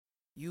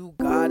You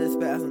gotta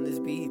spaz on this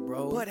beat,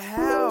 bro. But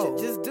how?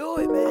 Just do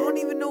it, man. I don't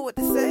even know what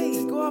to say.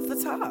 Just go off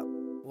the top.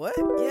 What?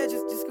 Yeah,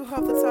 just go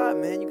off the top,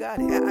 man. You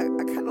got it.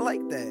 I kind of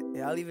like that.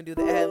 Yeah, I'll even do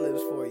the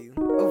ad-libs for you.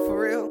 Oh, for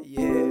real?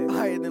 Yeah. All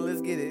right, then let's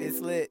get it. It's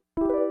lit.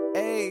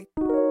 Hey.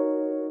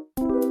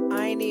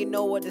 I ain't even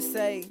know what to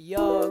say.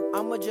 Yo,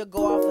 I'ma just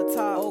go off the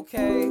top.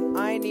 Okay.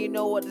 I ain't even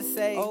know what to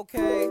say.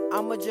 Okay.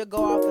 I'ma just go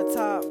off the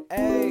top.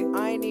 Hey.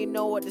 I ain't even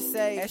know what to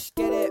say. Let's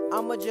get it.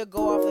 I'ma just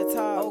go off the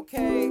top.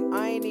 Okay.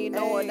 I ain't even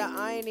know what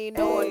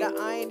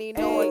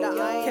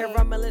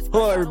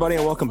Hello, everybody,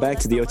 and welcome back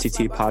to the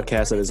OTT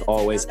podcast. And as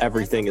always,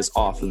 everything is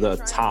off the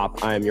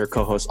top. I am your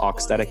co-host,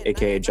 Aesthetic,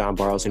 aka John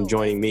Barrows, and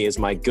joining me is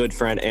my good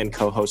friend and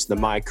co-host, the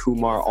Mai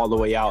Kumar, all the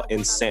way out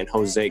in San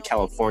Jose,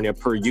 California,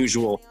 per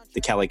usual,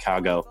 the Cali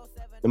Cago.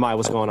 Namai,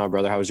 what's going on,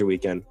 brother? How was your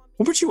weekend?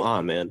 What were you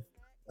on, man?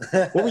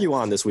 What were you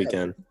on this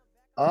weekend?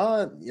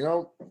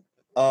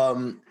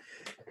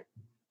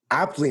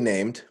 Aptly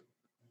named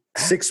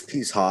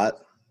 6-piece hot.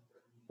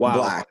 Wow.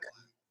 Black.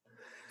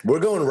 We're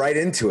going right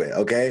into it,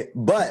 okay?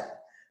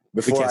 But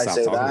before I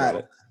say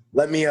that,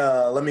 let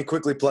me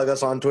quickly plug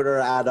us on Twitter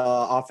at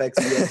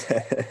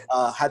OffXVS.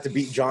 Had to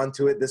beat John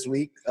to it this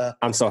week.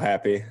 I'm so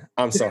happy.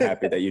 I'm so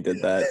happy that you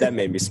did that. That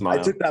made me smile.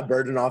 I took that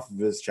burden off of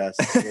his chest.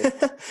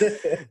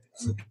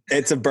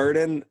 It's a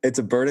burden. It's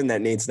a burden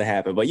that needs to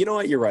happen. But you know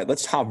what? You're right.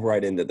 Let's hop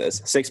right into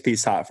this.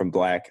 6-piece hot from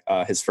Black.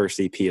 His first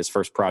EP, his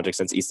first project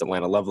since East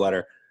Atlanta Love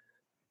Letter.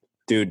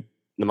 Dude,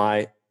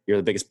 Namai, you're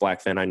the biggest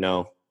Black fan I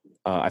know.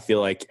 I feel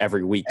like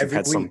every week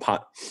every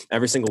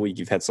single week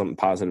you've had something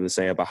positive to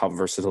say about how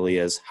versatile he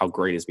is, how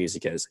great his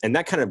music is, and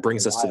that kind of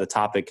brings us to the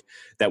topic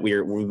that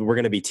we're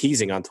going to be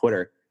teasing on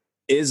Twitter.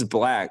 Is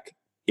Black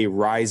a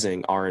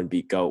rising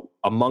R&B GOAT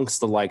amongst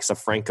the likes of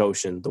Frank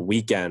Ocean, The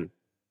Weeknd?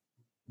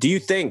 Do you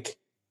think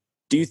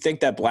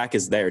that Black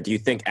is there? Do you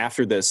think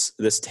after this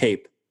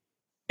tape,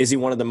 is he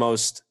one of the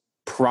most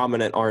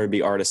prominent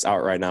R&B artists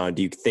out right now? And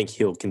do you think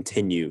he'll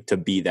continue to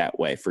be that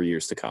way for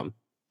years to come?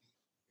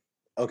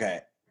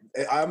 Okay.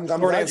 I'm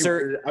glad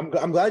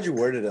you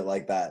worded it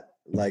like that,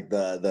 like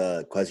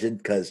the question,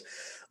 because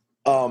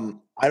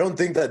I don't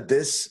think that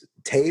this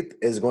tape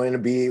is going to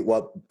be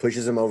what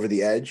pushes him over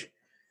the edge.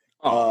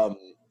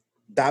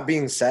 That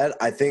being said,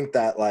 I think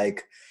that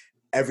like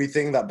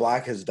everything that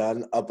Black has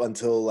done up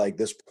until like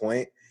this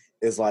point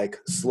is like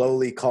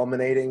slowly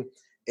culminating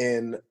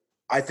in.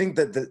 I think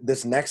that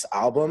this next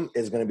album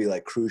is going to be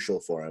like crucial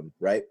for him,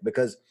 right?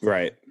 Because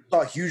we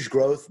saw huge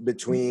growth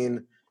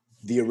between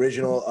the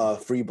original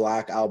Free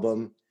Black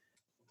album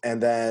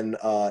and then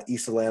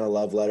East Atlanta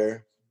Love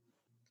Letter.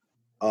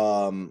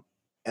 And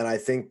I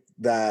think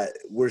that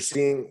we're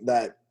seeing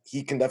that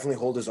he can definitely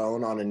hold his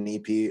own on an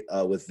EP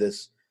with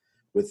this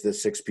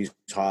 6-piece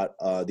hot.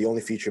 The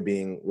only feature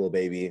being Lil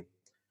Baby.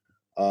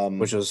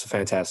 Which was a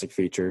fantastic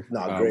feature.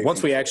 Great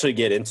once we actually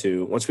get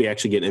into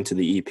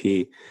the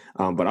EP,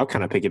 but I'll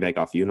kind of piggyback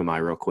off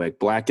Unimai real quick.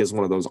 Black is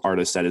one of those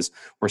artists that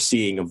we're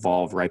seeing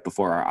evolve right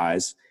before our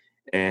eyes.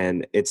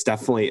 And it's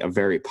definitely a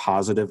very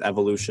positive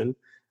evolution.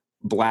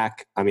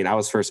 Black, I mean, I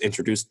was first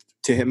introduced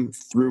to him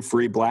through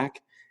Free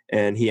Black,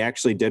 and he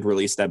actually did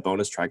release that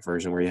bonus track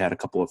version where he had a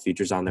couple of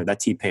features on there. That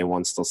T-Pain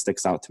one still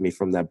sticks out to me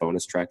from that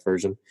bonus track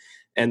version.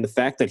 And the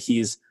fact that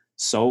he's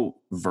so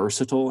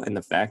versatile and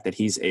the fact that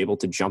he's able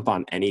to jump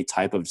on any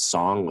type of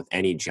song with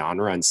any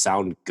genre and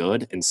sound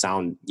good and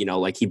sound,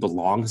 like he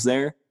belongs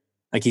there,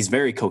 like he's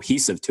very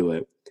cohesive to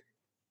it.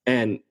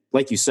 And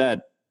like you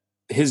said,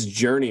 his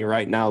journey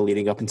right now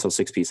leading up until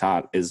 6-piece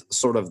hot is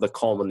sort of the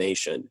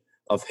culmination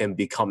of him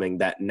becoming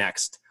that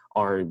next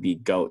R&B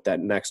GOAT, that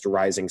next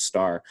rising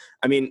star.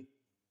 I mean,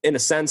 in a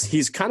sense,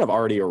 he's kind of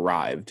already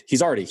arrived.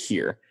 He's already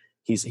here.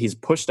 He's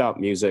pushed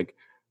out music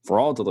for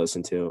all to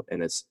listen to,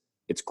 and it's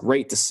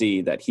great to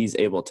see that he's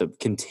able to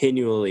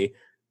continually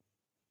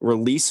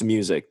release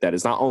music that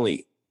is not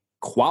only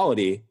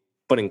quality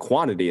but in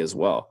quantity as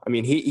well. I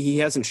mean, he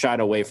hasn't shied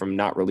away from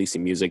not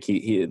releasing music.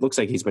 It looks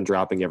like he's been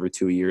dropping every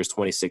 2 years,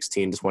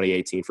 2016 to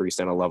 2018 for East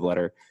Atlanta Love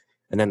Letter,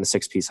 and then the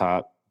 6-piece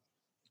hot.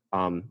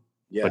 But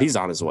he's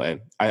on his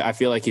way. I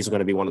feel like he's going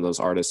to be one of those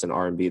artists in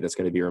R&B that's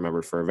going to be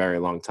remembered for a very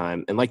long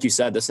time. And like you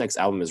said, this next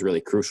album is really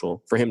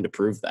crucial for him to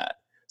prove that.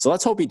 So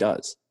let's hope he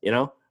does.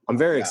 I'm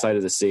very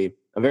excited to see.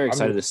 I'm very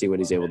excited to see what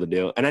he's able to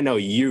do. And I know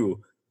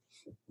you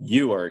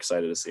are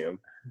excited to see him.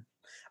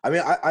 I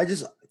mean, I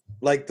just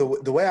like the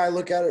way I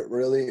look at it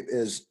really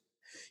is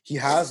he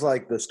has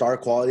like the star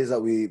qualities that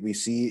we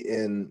see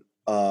in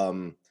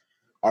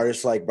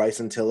artists like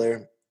Bryson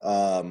Tiller.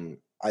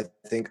 I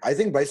think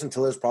Bryson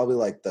Tiller is probably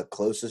like the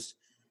closest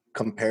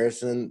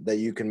comparison that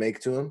you can make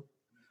to him.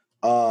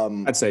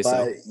 I'd say so.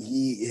 But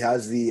he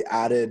has the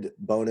added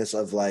bonus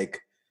of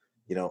like,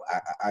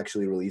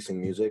 actually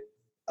releasing music.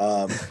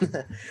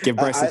 Give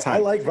Bryson time. I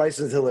like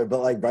Bryson Tiller,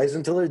 but like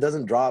Bryson Tiller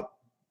doesn't drop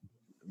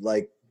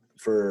like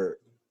for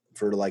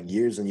like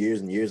years and years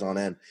and years on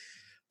end.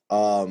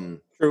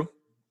 True.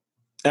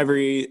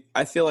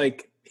 I feel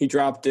like he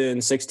dropped in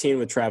 16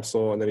 with Trap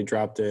Soul, and then he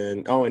dropped in,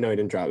 he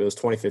didn't drop. It was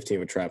 2015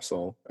 with Trap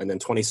Soul, and then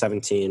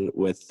 2017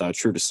 with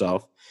True to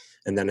Self.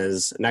 And then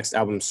his next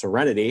album,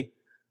 Serenity,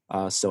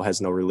 still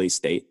has no release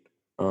date.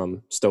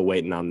 Still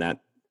waiting on that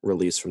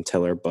release from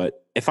Tiller.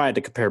 But if I had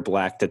to compare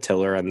Black to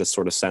Tiller in this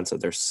sort of sense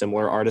that they're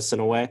similar artists in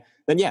a way,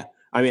 then yeah.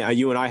 I mean,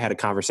 you and I had a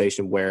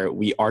conversation where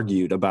we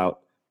argued about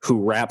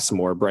who raps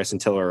more, Bryson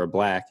Tiller or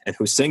Black, and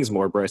who sings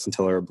more, Bryson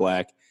Tiller or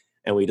Black.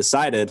 And we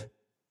decided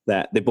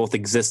that they both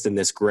exist in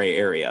this gray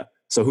area.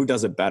 So who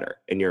does it better,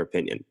 in your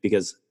opinion?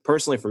 Because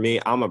personally, for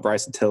me, I'm a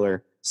Bryson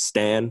Tiller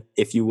stan,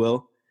 if you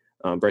will.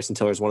 Bryson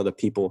Tiller is one of the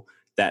people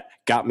that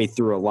got me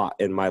through a lot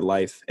in my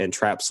life. And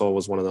Trap Soul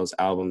was one of those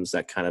albums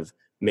that kind of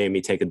made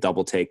me take a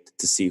double take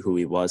to see who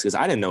he was. Because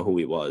I didn't know who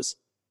he was.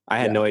 I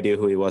had no idea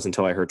who he was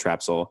until I heard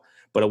Trap Soul.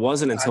 But it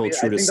wasn't until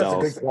True to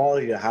Self. That's a good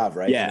quality to have,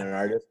 right? Yeah. In an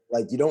artist.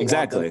 Like, you don't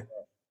exactly want them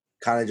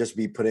to kind of just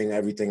be putting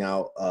everything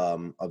out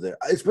of there.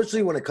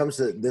 Especially when it comes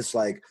to this,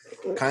 like,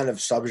 kind of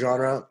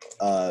subgenre.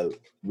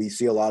 We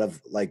see a lot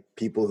of, like,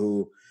 people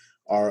who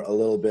are a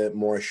little bit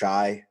more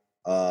shy.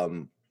 I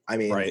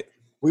mean, right.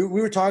 we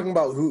were talking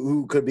about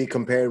who could be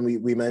compared.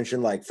 We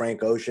mentioned, like,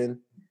 Frank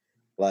Ocean.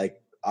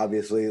 Like,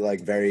 obviously,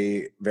 like,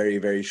 very, very,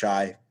 very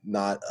shy.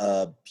 Not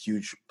a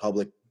huge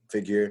public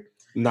figure.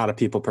 Not a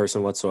people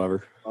person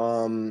whatsoever.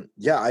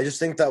 Yeah, I just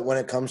think that when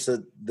it comes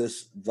to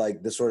this,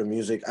 like, this sort of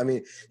music, I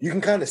mean, you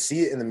can kind of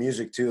see it in the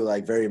music too,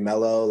 like, very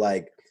mellow.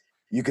 Like,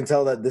 you can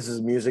tell that this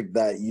is music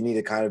that you need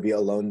to kind of be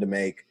alone to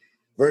make,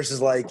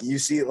 versus, like, you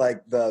see,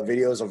 like, the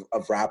videos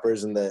of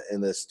rappers in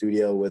the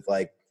studio with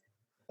like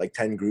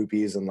 10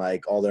 groupies and,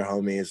 like, all their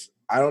homies.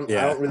 I don't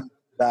really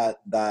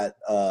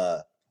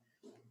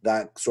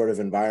that sort of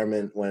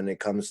environment when it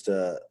comes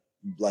to,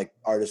 like,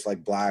 artists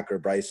like Black or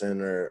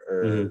Bryson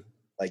or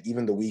like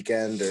even The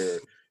Weeknd or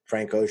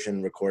Frank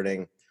Ocean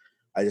recording.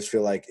 I just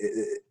feel like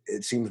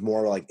it seems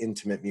more like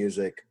intimate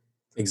music.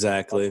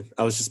 Exactly.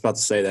 I was just about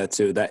to say that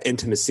too. That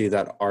intimacy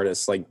that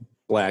artists like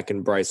Black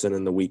and Bryson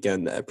and The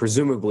Weeknd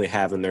presumably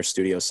have in their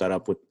studio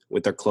setup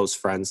with their close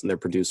friends and their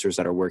producers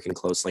that are working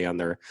closely on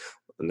their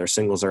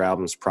singles or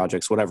albums,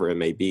 projects, whatever it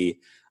may be.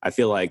 I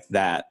feel like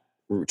that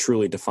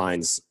truly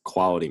defines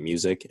quality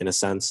music in a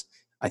sense.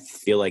 I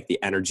feel like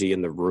the energy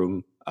in the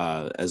room,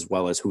 as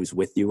well as who's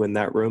with you in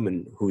that room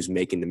and who's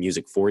making the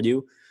music for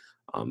you,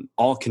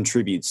 all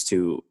contributes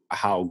to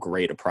how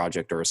great a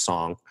project or a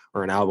song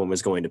or an album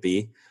is going to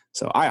be.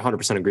 So I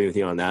 100% agree with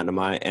you on that,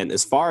 Namai. And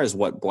as far as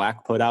what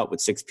Black put out with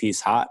 6-Piece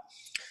Hot,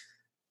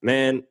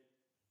 man,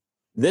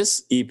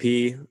 this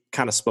EP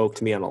kind of spoke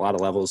to me on a lot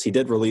of levels. He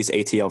did release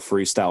ATL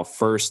Freestyle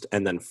first,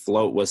 and then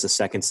Float was the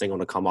second single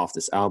to come off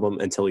this album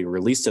until he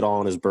released it all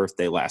on his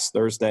birthday last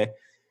Thursday.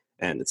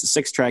 And it's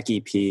a 6-track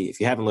EP. If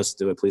you haven't listened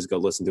to it, please go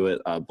listen to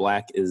it.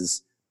 Black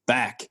is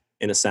back,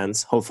 in a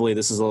sense. Hopefully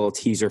this is a little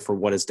teaser for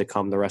what is to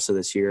come the rest of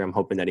this year. I'm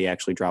hoping that he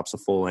actually drops a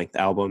full-length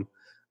album.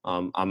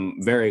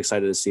 I'm very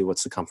excited to see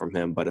what's to come from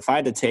him. But if I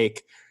had to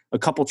take a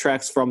couple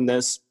tracks from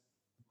this,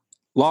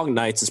 Long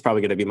Nights is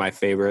probably going to be my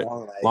favorite.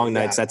 Long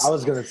Nights. That's, I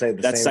was going to say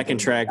the second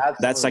track.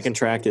 That second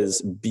track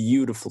is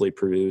beautifully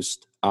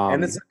produced.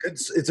 And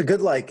it's a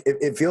good like.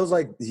 It feels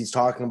like he's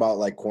talking about,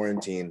 like,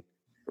 quarantine,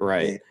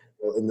 right?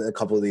 In a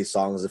couple of these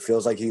songs, it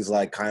feels like he's,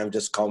 like, kind of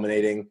just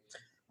culminating.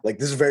 Like,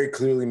 this is very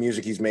clearly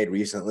music he's made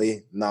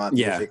recently, not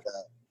music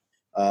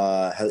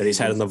that he's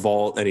had in the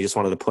vault and he just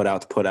wanted to put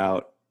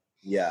out.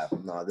 Yeah,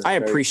 no, I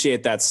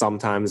appreciate that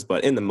sometimes,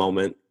 but in the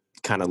moment,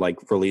 kind of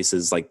like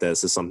releases like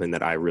this is something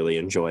that I really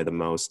enjoy the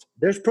most.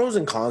 There's pros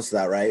and cons to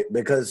that, right?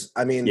 Because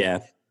I mean,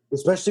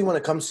 especially when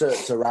it comes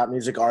to rap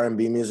music,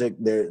 R&B music,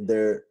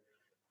 they're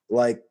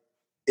like,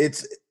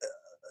 it's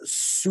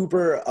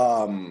super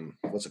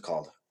what's it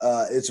called?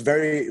 It's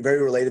very,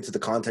 very related to the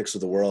context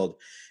of the world.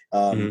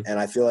 And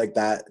I feel like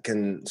that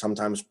can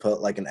sometimes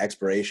put, like, an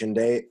expiration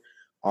date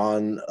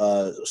on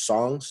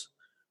songs.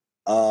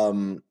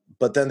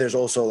 But then there's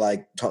also,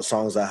 like,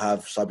 songs that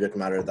have subject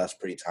matter that's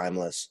pretty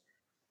timeless.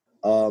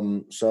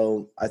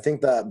 So I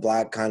think that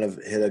Black kind of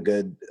hit a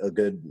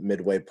good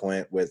midway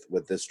point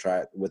with this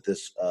track, with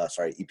this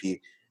EP,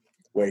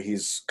 where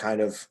he's kind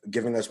of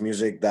giving us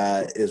music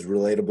that is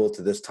relatable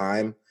to this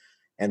time,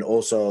 and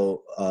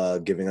also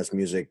giving us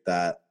music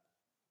that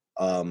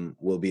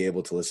we'll be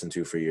able to listen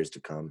to for years to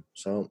come.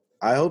 So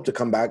I hope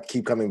to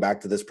keep coming back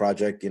to this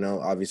project. You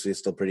know, obviously it's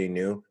still pretty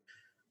new,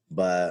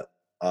 but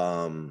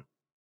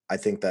I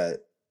think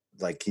that,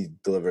 like, he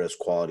delivered us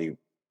quality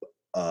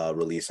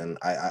release, and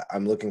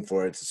I'm looking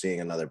forward to seeing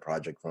another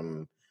project from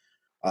him,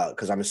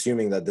 because I'm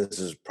assuming that this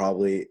is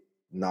probably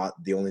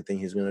not the only thing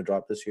he's going to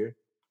drop this year.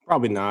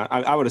 Probably not.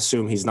 I would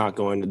assume he's not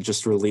going to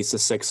just release a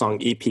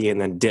 6-song EP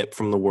and then dip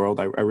from the world.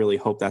 I really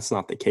hope that's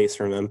not the case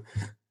from him,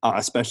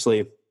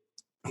 especially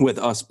with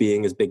us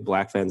being as big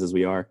Black fans as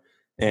we are.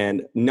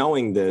 And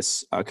knowing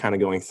this, kind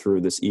of going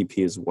through this EP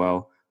as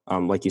well,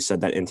 like you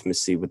said, that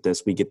intimacy with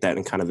this, we get that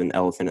in kind of an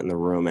elephant in the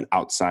room and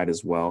outside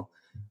as well.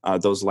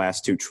 Those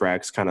last two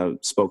tracks kind of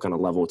spoke on a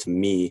level to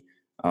me,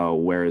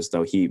 whereas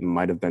though he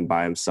might have been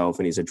by himself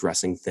and he's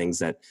addressing things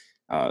that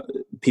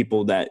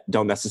people that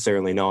don't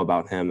necessarily know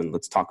about him. And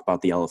let's talk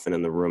about the elephant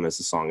in the room, as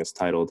the song is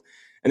titled.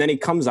 And then he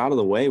comes out of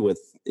the way with,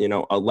 you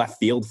know, a left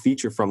field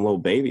feature from Lil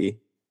Baby.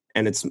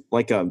 And it's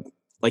like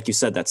like you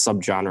said, that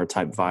subgenre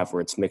type vibe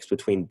where it's mixed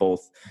between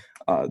both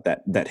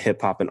that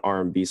hip hop and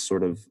R&B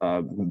sort of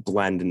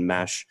blend and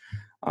mesh.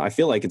 I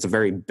feel like it's a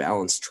very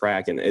balanced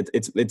track, and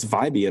it's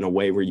vibey in a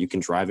way where you can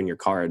drive in your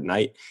car at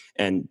night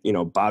and, you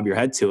know, bob your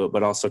head to it,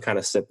 but also kind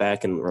of sit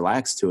back and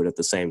relax to it at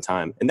the same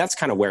time. And that's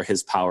kind of where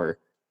his power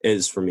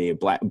is for me.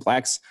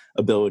 Black's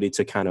ability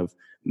to kind of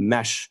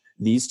mesh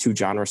these two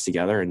genres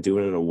together and do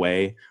it in a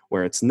way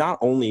where it's not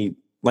only,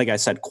 like I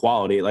said,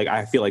 quality. Like,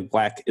 I feel like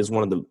Black is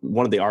one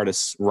of the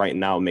artists right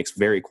now who makes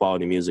very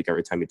quality music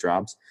every time he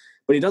drops.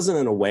 But he does it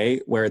in a way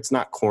where it's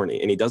not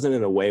corny, and he does it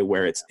in a way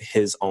where it's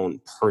his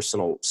own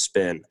personal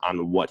spin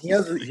on what he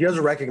has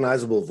a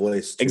recognizable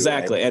voice too,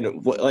 exactly. right?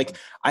 And like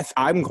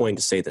I'm going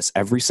to say this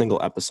every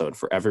single episode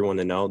for everyone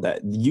to know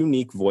that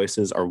unique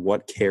voices are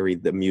what carry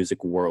the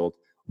music world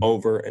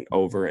over and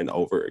over and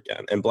over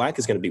again. And Black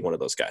is going to be one of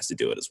those guys to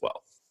do it as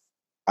well.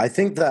 I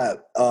think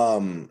that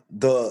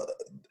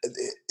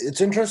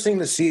it's interesting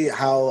to see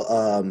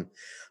how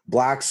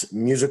Black's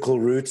musical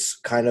roots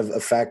kind of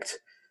affect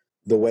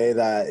the way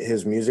that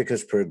his music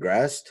has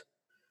progressed.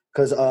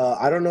 Because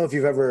I don't know if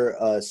you've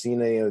ever seen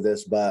any of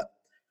this, but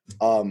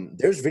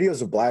there's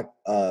videos of Black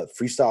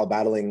freestyle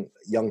battling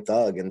Young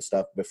Thug and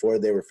stuff before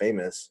they were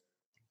famous.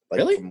 Like,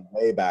 really? From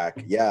way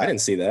back. Yeah. I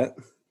didn't see that.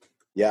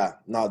 Yeah.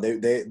 No,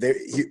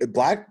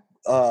 Black,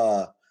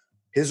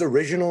 his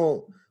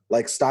original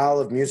like style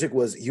of music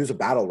was he was a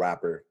battle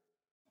rapper.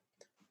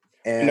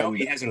 And no,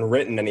 he hasn't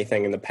written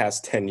anything in the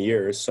past 10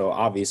 years. So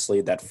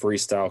obviously that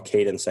freestyle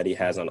cadence that he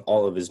has on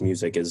all of his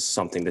music is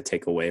something to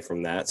take away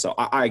from that. So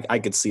I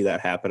could see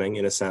that happening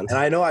in a sense. And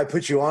I know I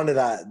put you onto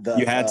that.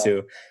 You had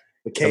to.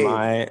 The Cave.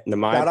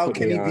 Shout out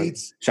Kenny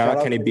Beats. Shout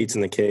out Kenny Beats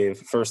in the Cave.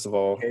 First of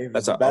all,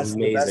 that's an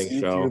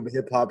amazing show.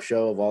 Hip hop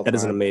show of all time. That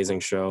is an amazing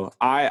show.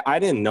 I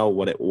didn't know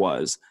what it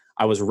was.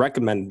 I was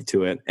recommended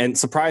to it. And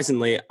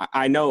surprisingly,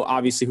 I know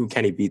obviously who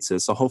Kenny Beats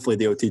is. So hopefully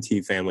the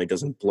OTT family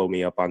doesn't blow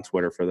me up on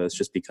Twitter for this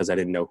just because I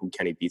didn't know who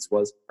Kenny Beats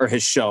was. Or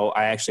his show.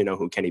 I actually know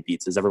who Kenny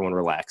Beats is. Everyone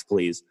relax,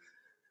 please.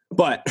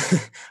 But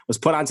was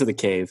put onto the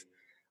Cave,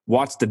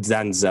 watched the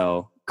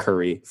Denzel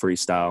Curry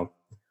freestyle,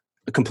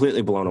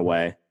 completely blown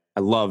away.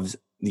 I loved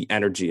the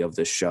energy of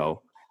this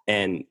show.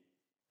 And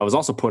I was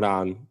also put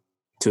on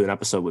to an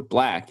episode with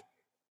Black,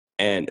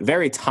 and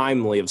very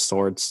timely of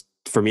sorts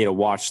for me to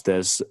watch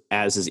this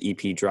as his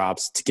EP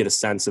drops to get a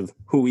sense of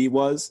who he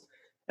was.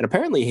 And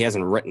apparently he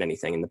hasn't written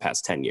anything in the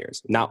past 10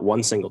 years, not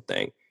one single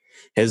thing.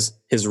 His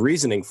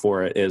reasoning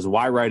for it is,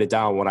 why write it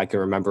down when I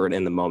can remember it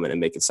in the moment and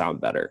make it sound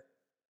better?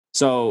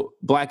 So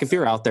Black, if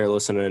you're out there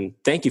listening,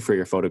 thank you for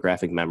your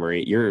photographic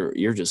memory.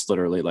 You're just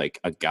literally like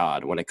a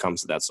god when it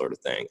comes to that sort of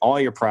thing. All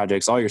your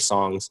projects, all your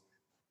songs,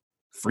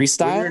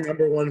 freestyle. We're your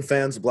number one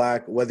fans,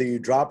 Black. Whether you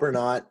drop or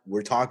not,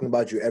 we're talking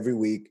about you every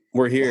week.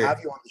 We're here. We'll have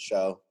you on the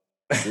show.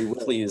 We will.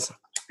 Please.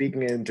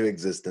 Speaking it into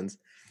existence.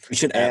 We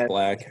should add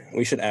Black.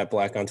 We should add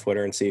Black on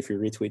Twitter and see if he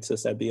retweets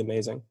this. That'd be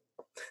amazing.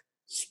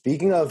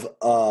 Speaking of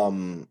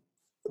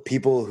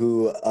people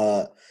who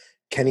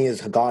Kenny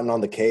has gotten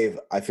on the Cave,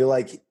 I feel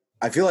like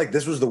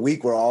this was the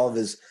week where all of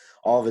his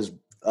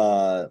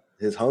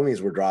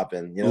homies were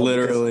dropping. You know,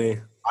 literally.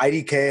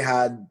 IDK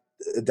had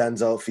a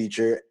Denzel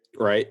feature,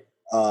 right?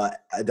 A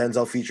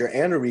Denzel feature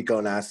and a Rico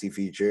Nasty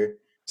feature.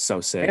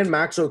 So sick. And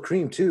Maxo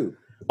Cream too.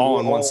 All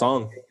in one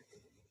song.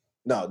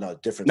 No,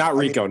 different. Not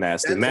Rico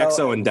Nasty. Denzel,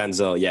 Maxo and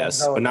Denzel,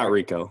 yes, Denzel, but not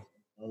Rico.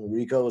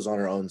 Rico was on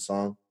her own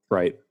song.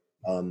 Right.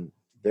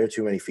 There are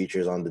too many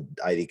features on the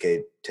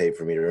IDK tape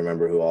for me to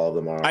remember who all of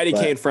them are.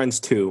 IDK and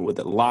Friends too, with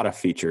a lot of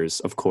features,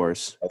 of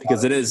course,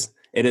 because it is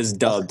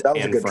dubbed that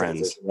was and a good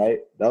Friends. Right?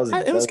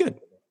 It was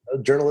good. A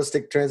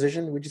journalistic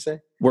transition, would you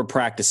say? We're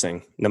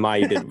practicing. Nama,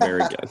 you did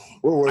very good.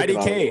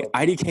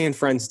 IDK and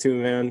Friends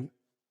too, man.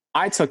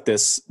 I took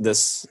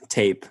this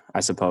tape,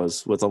 I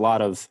suppose, with a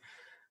lot of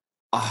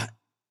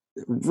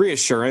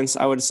reassurance,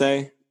 I would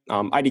say.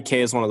 IDK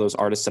is one of those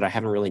artists that I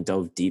haven't really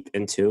dove deep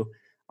into.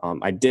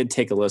 I did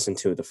take a listen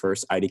to the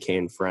first IDK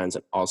and Friends,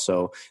 and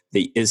also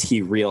the Is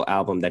He Real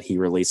album that he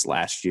released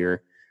last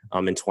year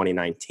in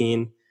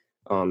 2019.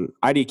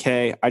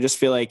 IDK, I just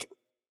feel like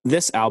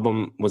this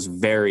album was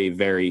very,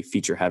 very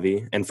feature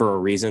heavy, and for a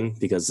reason,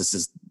 because this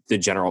is the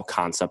general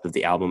concept of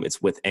the album.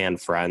 It's with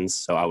and friends,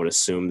 so I would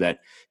assume that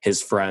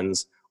his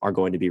friends are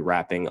going to be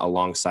rapping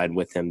alongside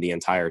with him the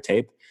entire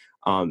tape.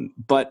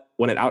 But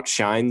when it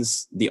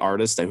outshines the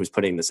artist who's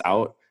putting this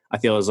out, I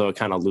feel as though it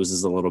kind of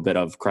loses a little bit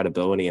of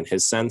credibility in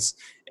his sense,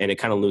 and it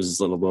kind of loses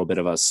a little bit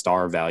of a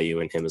star value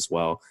in him as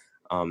well.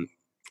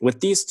 With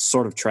these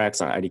sort of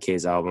tracks on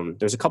IDK's album,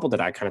 there's a couple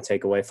that I kind of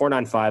take away.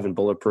 495 and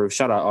Bulletproof.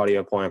 Shout out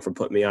Audio Point for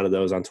putting me onto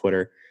those on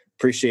Twitter.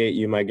 Appreciate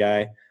you, my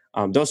guy.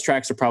 Those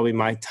tracks are probably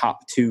my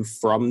top two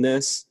from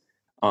this.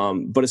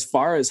 But as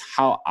far as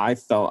how I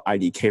felt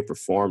IDK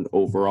performed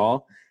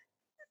overall,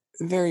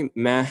 very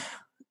meh.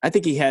 I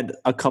think he had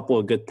a couple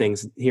of good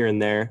things here and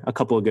there, a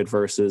couple of good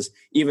verses.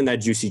 Even that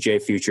Juicy J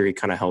feature, he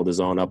kind of held his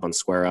own up on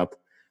Square Up,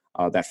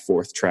 that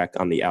fourth track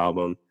on the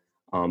album.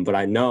 But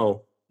I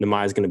know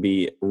Namai is going to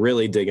be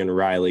really digging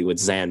Riley with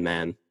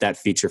Zanman. That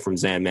feature from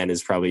Zanman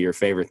is probably your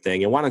favorite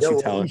thing. And why don't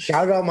you tell?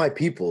 Shout out my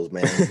peoples,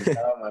 man. Shout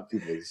out my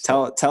peoples.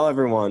 Tell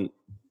everyone.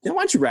 Why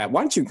don't you rap?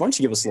 Why don't you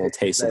give us a little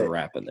taste of the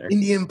rap in there?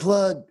 Indian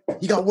plug.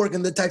 You got work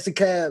in the taxi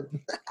cab.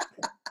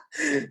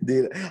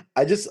 Dude,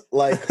 I just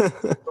like,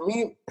 for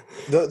me,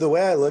 the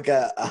way I look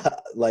at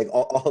like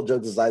all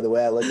jokes aside, the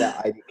way I look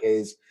at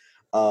IDK's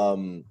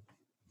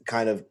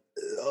kind of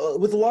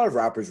with a lot of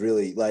rappers,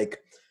 really, like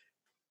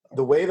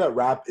the way that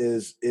rap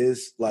is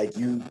like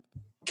you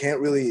can't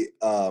really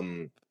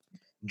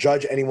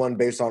judge anyone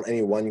based on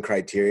any one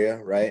criteria,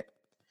 right?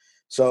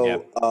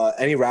 So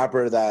any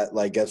rapper that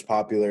like gets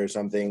popular or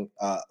something,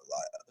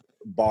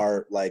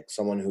 bar like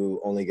someone who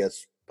only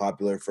gets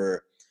popular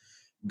for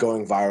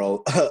going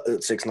viral,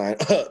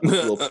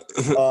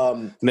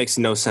 6ix9ine. Makes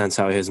no sense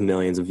how he has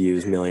millions of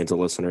views, millions of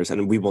listeners,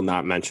 and we will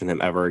not mention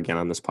him ever again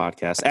on this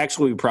podcast.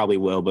 Actually, we probably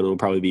will, but it'll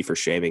probably be for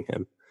shaming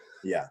him.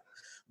 Yeah,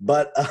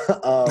 but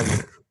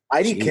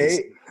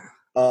IDK,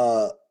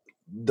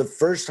 the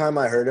first time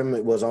I heard him,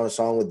 it was on a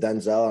song with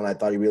Denzel, and I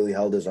thought he really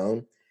held his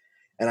own.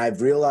 And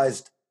I've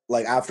realized,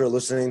 like after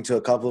listening to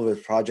a couple of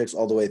his projects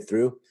all the way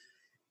through,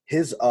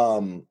 his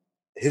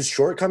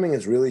shortcoming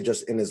is really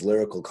just in his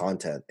lyrical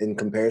content in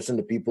comparison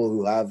to people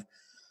who have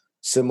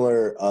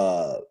similar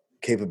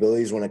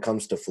capabilities when it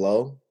comes to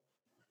flow,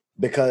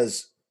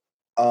 because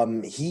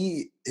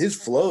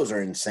his flows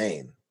are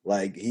insane.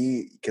 Like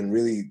he can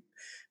really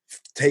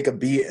take a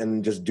beat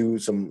and just do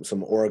some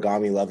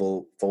origami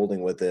level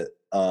folding with it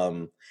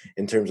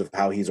in terms of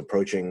how he's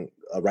approaching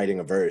writing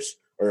a verse.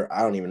 Or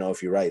I don't even know if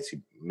he writes. He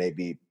may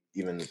be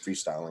even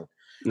freestyling.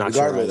 Not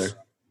regardless, sure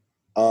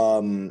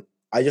either.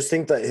 I just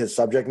think that his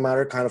subject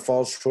matter kind of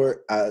falls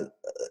short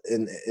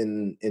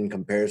in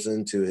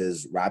comparison to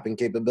his rapping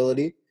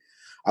capability.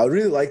 I would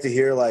really like to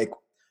hear, like,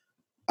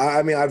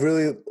 I mean, I've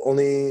really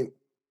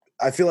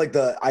I feel like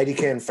the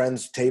IDK and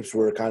Friends tapes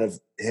were kind of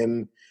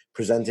him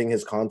presenting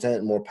his content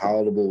in a more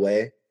palatable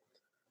way.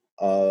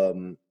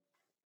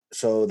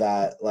 So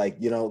that, like,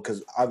 you know,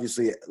 because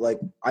obviously, like,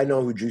 I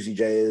know who Juicy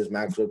J is,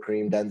 Maxwell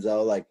Cream,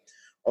 Denzel, like,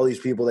 all these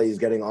people that he's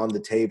getting on the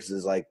tapes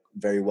is, like,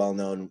 very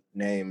well-known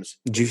names.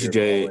 Juicy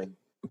J,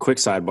 quick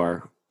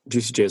sidebar,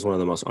 Juicy J is one of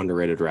the most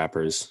underrated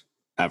rappers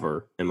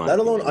ever, in my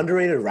opinion. Let alone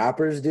underrated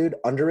rappers, dude.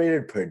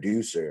 Underrated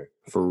producer.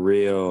 For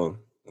real.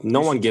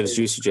 No one gives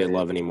Juicy J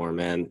love anymore,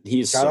 man.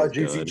 He's shout so out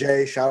Juicy good.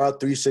 J. Shout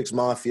out 3-6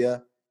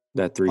 Mafia.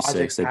 That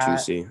 3-6, that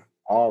Juicy.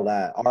 All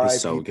that. He's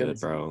so good,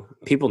 bro.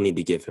 People need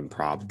to give him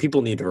props.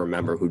 People need to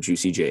remember who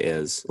Juicy J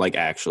is. Like,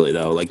 actually,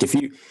 though, like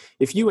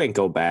if you ain't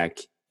go back,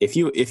 if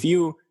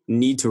you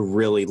need to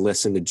really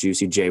listen to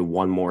Juicy J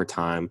one more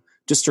time,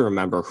 just to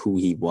remember who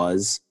he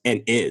was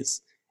and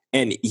is.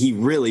 And he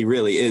really,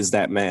 really is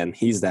that man.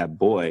 He's that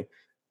boy.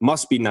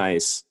 Must Be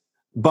Nice,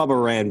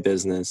 Bubba Ran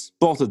Business,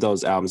 both of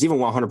those albums, even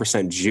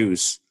 100%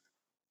 Juice.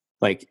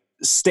 Like,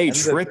 Stay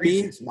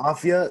Trippy. 3-6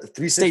 Mafia.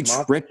 3-6 Stay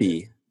Mafia.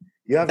 Trippy.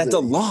 You have that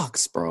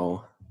deluxe,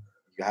 bro.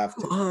 You have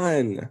to. Come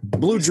on.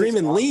 Blue Dream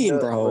and Lean,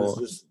 bro. Was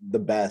just the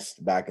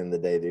best back in the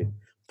day, dude.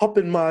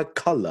 Poppin' my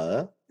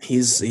color.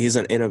 He's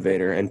an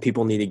innovator, and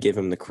people need to give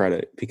him the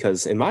credit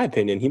because, in my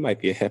opinion, he might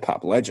be a hip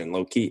hop legend,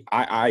 low key.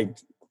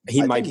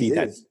 He might be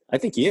that. I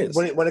think he is.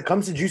 When it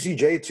comes to Juicy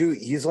J too,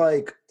 he's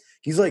like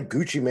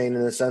Gucci Mane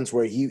in a sense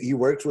where he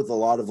works with a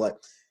lot of, like,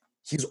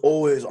 he's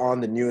always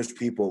on the newest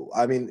people.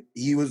 I mean,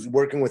 he was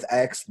working with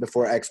X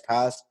before X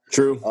passed.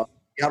 True.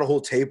 He had a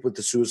whole tape with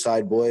the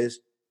Suicide Boys.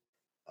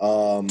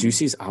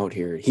 Juicy's out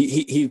here.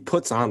 He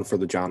puts on for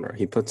the genre.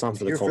 He puts on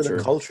for the culture. For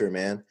the culture,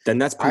 man. Then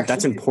that's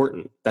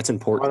important. That's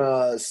important.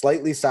 On a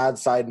slightly sad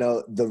side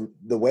note,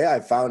 the way I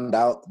found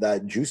out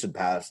that Juice had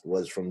passed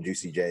was from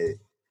Juicy J.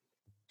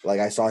 Like,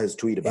 I saw his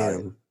tweet about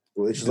it,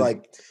 which is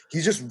like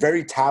he's just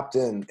very tapped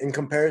in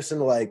comparison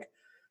to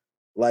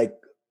like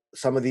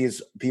some of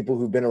these people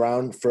who've been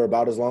around for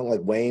about as long,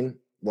 like Wayne.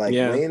 Like,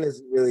 Wayne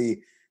is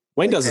really.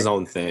 Wayne does his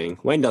own thing.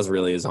 Wayne does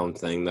really his own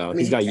thing, though. I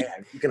mean,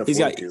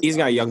 he's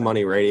got Young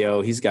Money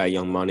radio. He's got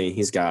Young Money.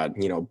 He's got,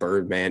 you know,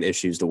 Birdman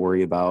issues to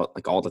worry about,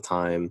 like, all the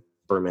time.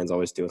 Birdman's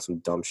always doing some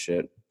dumb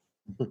shit.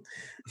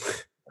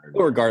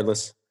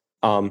 Regardless,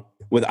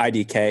 with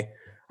IDK,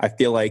 I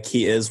feel like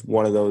he is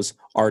one of those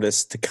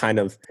artists to kind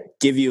of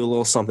give you a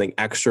little something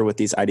extra with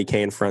these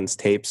IDK and Friends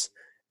tapes.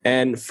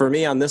 And for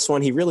me on this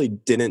one, he really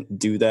didn't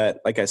do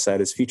that. Like I said,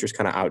 his features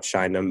kind of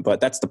outshined him,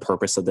 but that's the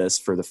purpose of this,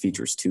 for the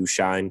features to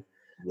shine.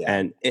 Yeah.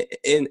 And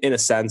in a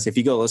sense, if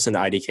you go listen to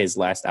IDK's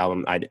last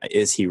album,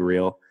 Is He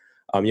Real?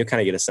 You'll kind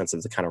of get a sense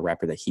of the kind of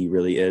rapper that he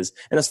really is.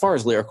 And as far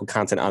as lyrical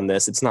content on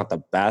this, it's not the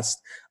best,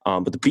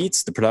 but the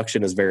beats, the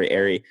production is very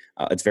airy.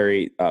 It's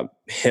very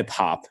hip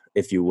hop,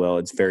 if you will.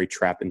 It's very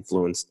trap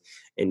influenced,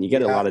 and you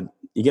get a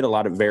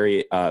lot of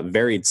very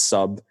varied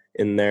sub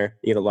in there.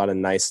 You get a lot of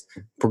nice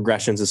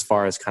progressions as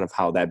far as kind of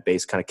how that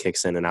bass kind of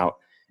kicks in and out.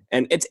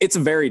 And it's a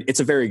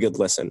very good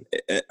listen.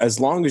 As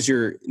long as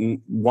you're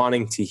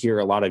wanting to hear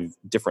a lot of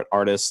different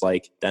artists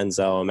like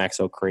Denzel,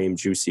 Maxo Cream,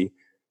 Juicy,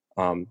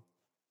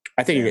 I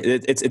I think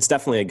it's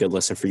definitely a good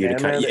listen for you to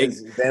kind of.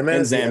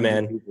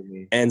 Zandman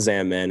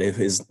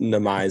is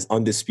Namai's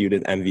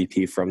undisputed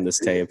MVP from this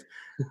tape.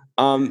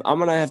 I'm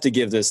gonna have to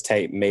give this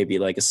tape maybe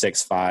like a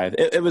 6.5.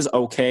 It was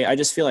okay. I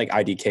just feel like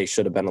IDK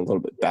should have been a little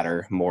bit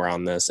better, more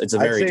on this. It's a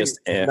very just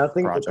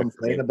nothing project to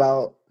complain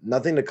about.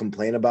 Nothing to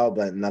complain about,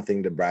 but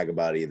nothing to brag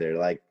about either.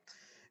 Like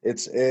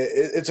it's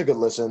a good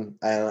listen,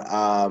 and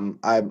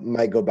I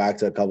might go back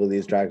to a couple of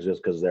these tracks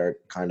just because they're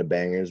kind of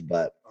bangers,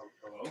 but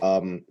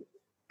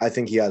I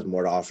think he has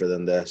more to offer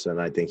than this,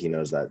 and I think he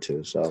knows that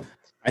too. So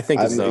I think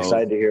I'm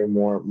excited to hear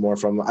more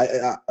from him.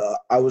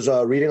 I was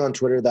reading on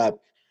Twitter that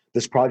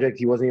this project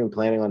he wasn't even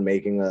planning on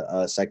making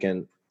a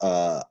second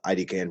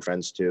IDK and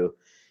Friends 2.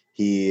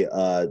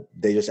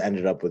 They just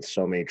ended up with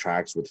so many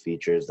tracks with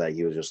features that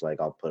he was just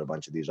like, I'll put a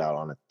bunch of these out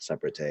on a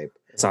separate tape.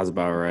 Sounds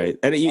about right.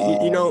 And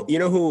you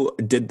know who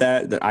did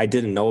that I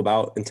didn't know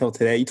about until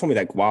today? You told me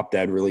that Guap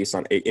Dad released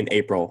in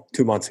April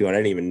 2 months ago, and I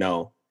didn't even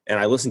know. And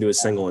I listened to his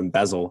single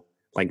Embezzle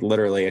like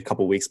literally a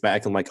couple weeks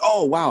back. I'm like,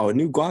 oh wow, a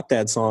new Guap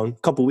Dad song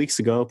a couple weeks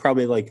ago,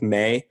 probably like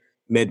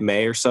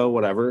mid-May or so,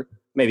 whatever,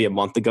 maybe a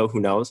month ago,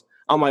 who knows.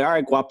 I'm like, all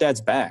right, Guap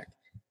Dad's back.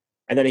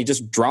 And then he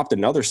just dropped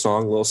another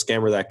song, Little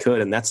Scammer That Could,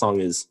 and that song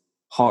is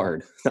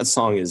hard. That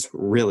song is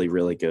really,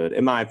 really good.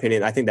 In my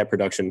opinion, I think that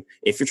production,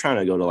 if you're trying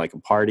to go to like a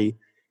party,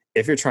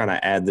 if you're trying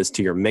to add this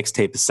to your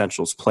mixtape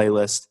essentials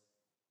playlist,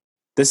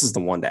 this is the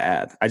one to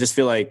add. I just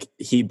feel like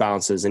he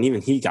bounces, and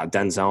even he got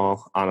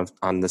Denzel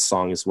on this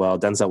song as well.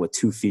 Denzel with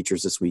 2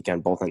 features this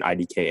weekend, both on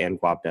IDK and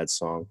Guap Dad's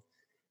song.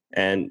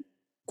 And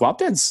Guap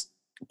Dad's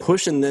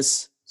pushing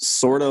this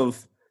sort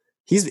of,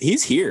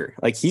 he's here.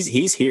 Like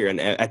he's here. And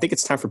I think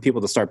it's time for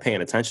people to start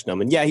paying attention to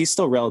him. And yeah, he's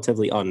still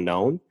relatively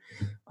unknown.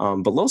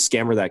 But Little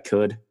Scammer That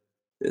Could,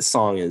 this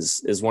song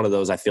is one of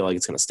those I feel like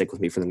it's going to stick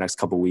with me for the next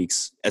couple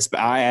weeks.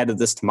 I added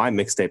this to my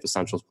mixtape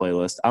essentials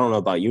playlist. I don't know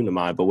about you,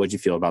 Namai, but what'd you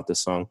feel about this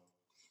song?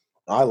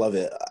 I love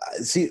it.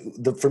 See,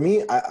 for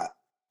me,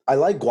 I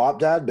like Guap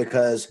Dad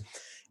because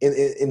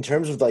in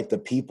terms of like the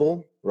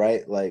people,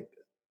 right? Like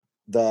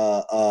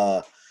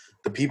the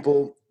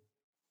people,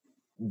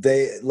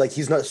 they like,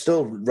 he's not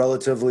still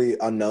relatively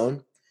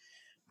unknown,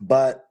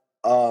 but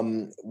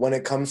when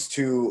it comes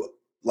to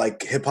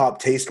like hip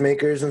hop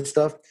tastemakers and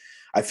stuff,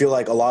 I feel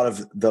like a lot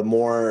of the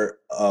more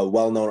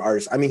well-known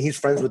artists, I mean, he's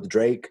friends with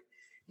Drake.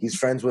 He's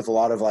friends with a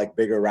lot of like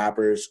bigger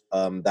rappers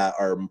that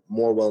are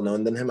more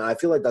well-known than him. And I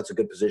feel like that's a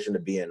good position to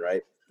be in,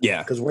 right?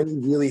 Yeah. Because when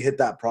you really hit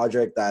that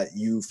project that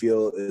you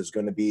feel is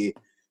going to be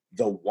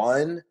the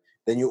one,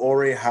 then you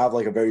already have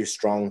like a very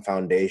strong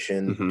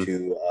foundation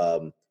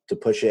to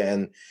push it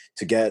and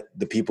to get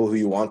the people who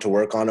you want to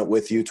work on it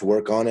with you to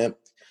work on it.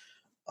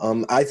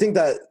 I think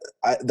that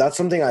that's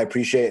something I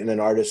appreciate in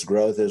an artist's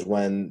growth is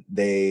when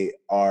they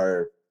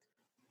have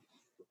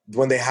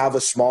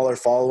a smaller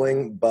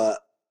following, but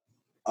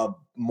a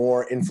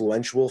more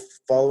influential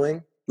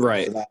following,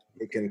 right? So that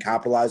they can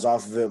capitalize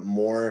off of it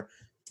more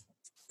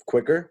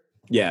quicker.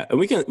 Yeah, and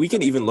we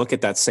can even look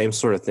at that same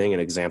sort of thing in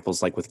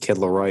examples like with Kid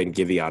Laroi and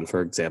Giveon,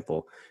 for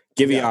example.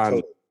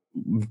 Giveon,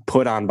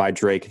 put on by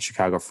Drake in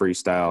Chicago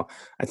Freestyle.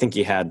 I think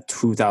he had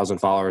 2,000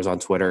 followers on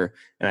Twitter,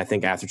 and I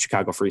think after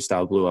Chicago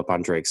Freestyle blew up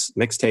on Drake's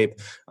mixtape,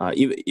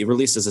 he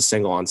released as a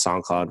single on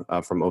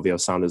SoundCloud from OVO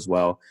Sound as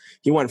well.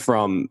 He went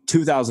from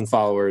 2,000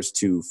 followers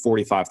to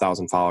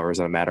 45,000 followers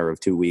in a matter of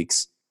 2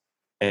 weeks,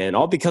 and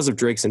all because of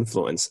Drake's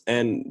influence.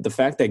 And the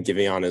fact that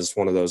Giveon is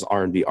one of those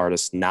R&B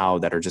artists now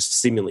that are just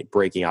seemingly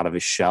breaking out of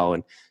his shell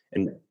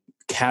and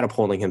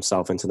catapulting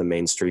himself into the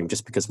mainstream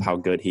just because of how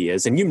good he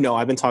is. And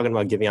I've been talking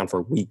about Giveon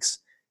for weeks.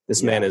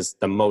 This man is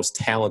the most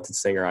talented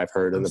singer I've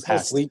heard in the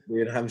past.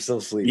 I'm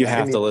still sleeping. You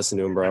have to listen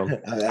to him, bro.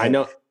 I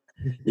know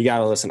you got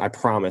to listen, I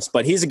promise.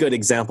 But he's a good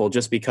example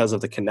just because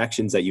of the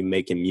connections that you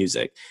make in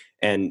music.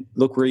 And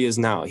look where he is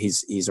now.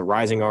 He's a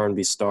rising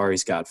R&B star.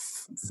 He's got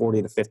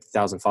 40 to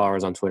 50,000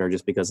 followers on Twitter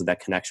just because of that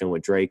connection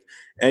with Drake.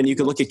 And you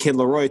could look at Kid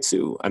Laroi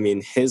too. I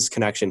mean, his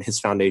connection, his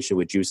foundation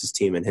with Juice's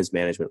team and his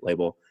management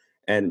label.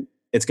 And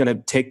it's going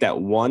to take that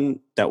one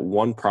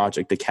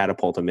project to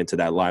catapult him into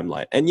that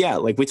limelight. And yeah,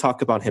 like we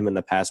talked about him in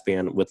the past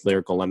being with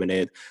Lyrical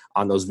Lemonade,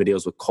 on those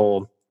videos with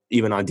Cole,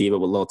 even on Diva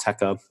with Lil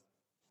Tecca,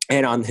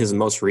 and on his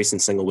most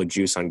recent single with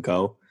Juice on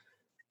Go.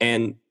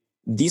 And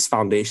these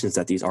foundations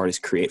that these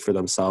artists create for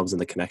themselves and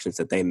the connections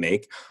that they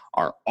make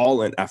are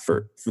all an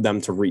effort for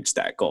them to reach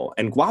that goal.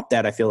 And Guap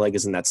Dad, I feel like,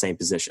 is in that same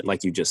position,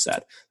 like you just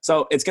said.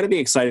 So it's going to be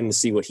exciting to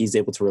see what he's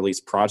able to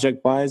release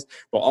project-wise.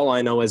 But all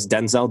I know is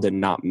Denzel did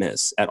not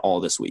miss at all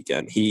this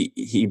weekend.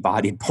 He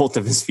bodied both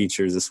of his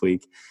features this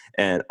week.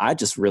 And I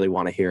just really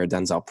want to hear a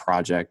Denzel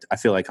project. I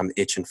feel like I'm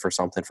itching for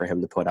something for him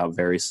to put out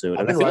very soon.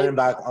 I've been running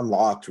back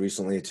Unlocked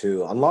recently,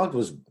 too. Unlocked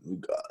was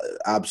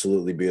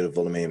absolutely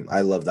beautiful to me. I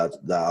love that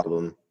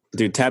album.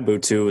 Dude, Taboo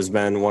 2 has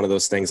been one of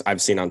those things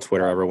I've seen on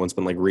Twitter. Everyone's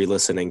been like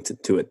re-listening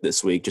to it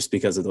this week just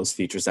because of those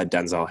features that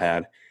Denzel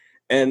had.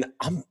 And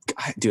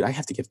I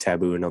have to give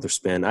Taboo another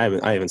spin. I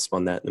haven't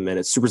spun that in a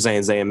minute. Super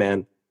Saiyan Zaya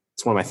Man.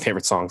 It's one of my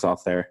favorite songs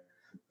off there.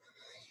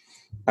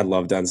 I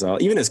love Denzel.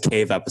 Even his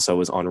Cave episode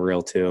was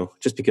unreal too,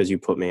 just because you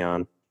put me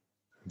on.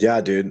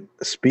 Yeah, dude.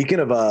 Speaking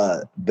of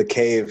the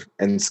cave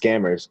and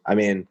scammers, I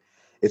mean,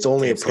 it's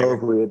only Cave scammer.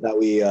 appropriate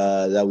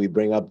that we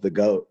bring up the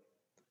GOAT,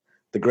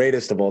 the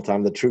greatest of all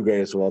time, the true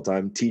greatest of all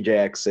time,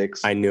 TJX6,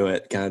 I knew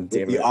it. God with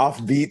damn the it.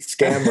 offbeat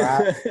scam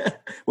rap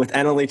With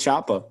NLE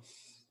Choppa.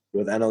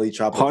 with NLE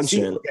Choppa. See,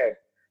 Punching. okay,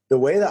 the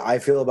way that I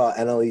feel about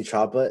NLE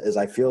Choppa is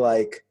I feel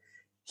like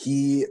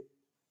he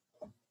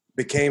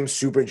became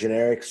super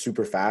generic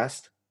super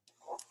fast.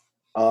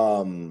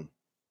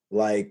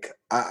 Like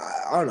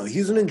I don't know,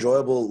 he's an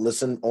enjoyable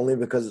listen only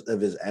because of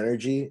his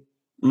energy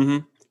Mm-hmm.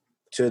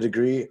 to a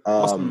degree.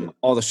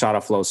 All the Shot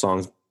of Flow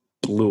songs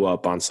blew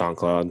up on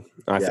SoundCloud.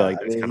 I feel like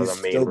that's kind of he's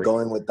the main still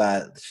going with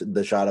that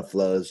the shot of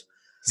flows.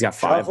 He's got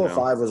Shot of 5 flow now.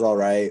 5 was all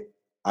right.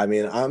 I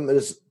mean, I'm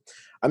just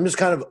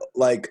kind of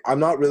like, I'm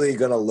not really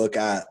gonna look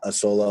at a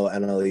solo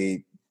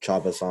NLE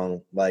Choppa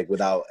song like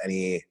without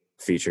any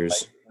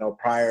Features.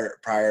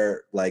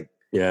 prior like,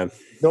 Yeah.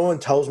 if no one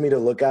tells me to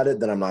look at it,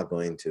 then I'm not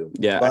going to.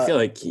 Yeah, But I feel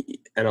like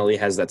NLE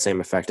has that same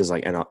effect as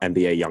like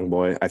NBA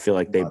Youngboy. I feel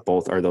like they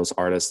both are those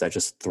artists that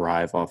just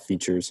thrive off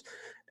features.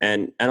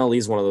 And NLE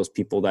is one of those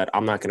people that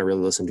I'm not going to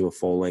really listen to a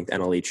full-length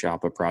NLE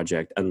Choppa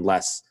project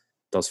unless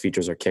those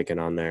features are kicking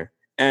on there.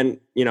 And,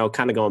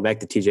 kind of going back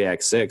to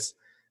TJX6,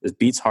 this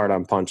beats hard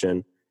on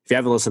Punchin'. If you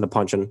haven't listened to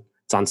Punchin',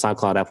 it's on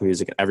SoundCloud, Apple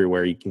Music, and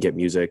everywhere you can get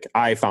music.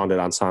 I found it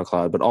on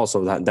SoundCloud, but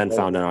also then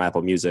found it on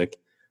Apple Music.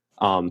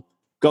 Go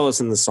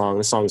listen to the song.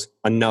 The song's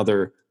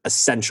another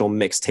essential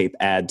mixtape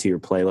add to your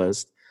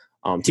playlist.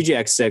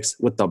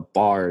 TJX6 with the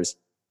bars,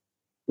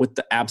 with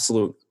the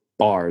absolute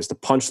bars, the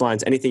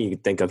punchlines, anything you can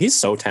think of. He's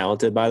so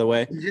talented, by the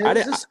way. yeah,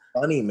 he's just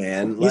funny,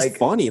 man. He's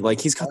funny.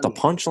 Like, he's got the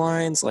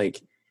punchlines.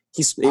 Like,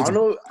 I don't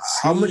know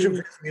how much of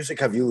his music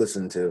have you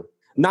listened to?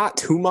 Not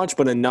too much,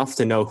 but enough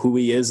to know who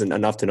he is and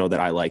enough to know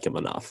that I like him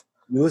enough.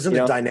 You listen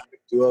to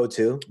Dynamic Duo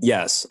too?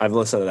 Yes, I've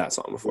listened to that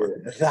song before.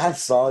 Yeah, that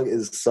song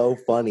is so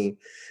funny.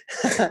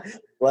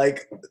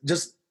 Like,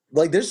 just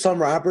like, there's some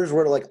rappers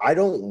where like, I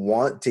don't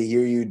want to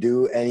hear you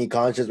do any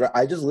conscious rap.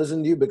 I just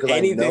listen to you because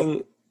I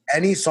know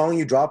any song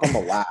you drop, I'm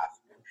a laugh.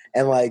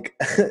 And like,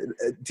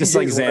 just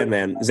like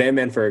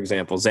Zanman, for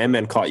example.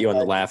 Zanman caught you on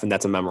the laugh, and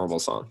that's a memorable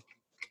song.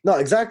 No,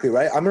 exactly,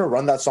 right? I'm gonna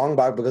run that song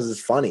back because it's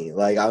funny.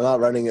 Like, I'm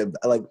not running it.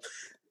 Like,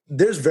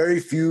 there's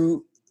very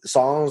few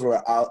songs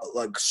where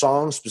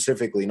songs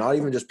specifically, not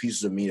even just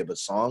pieces of media, but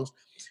songs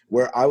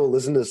where I will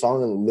listen to the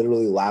song and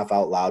literally laugh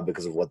out loud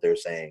because of what they're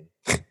saying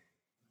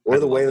or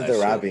the way that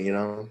they're rapping.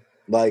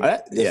 Like,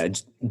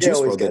 Juice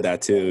WRLD did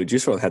that too.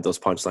 Juice WRLD had those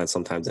punchlines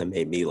sometimes that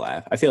made me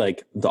laugh. I feel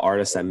like the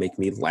artists that make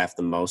me laugh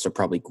the most are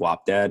probably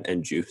Guap Dad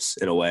and Juice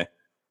in a way.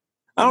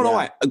 I don't know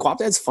why. Guap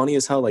Dad's funny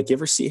as hell. Like, you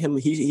ever see him?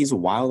 He's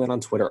wilding on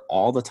Twitter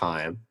all the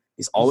time.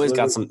 He's always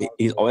got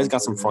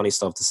some funny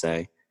stuff to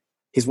say.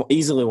 He's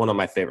easily one of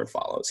my favorite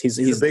follows. He's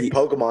a big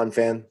Pokemon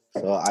fan.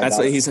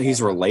 So he's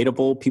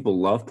relatable. People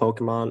love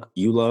Pokemon.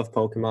 You love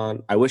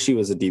Pokemon. I wish he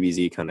was a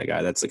DBZ kind of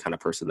guy. That's the kind of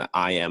person that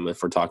I am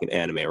if we're talking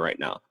anime right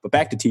now. But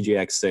back to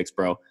TJX6,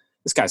 bro.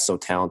 This guy's so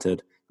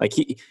talented. Like,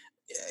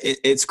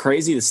 it's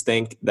crazy to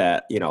think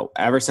that,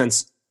 ever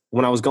since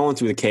when I was going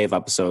through the Cave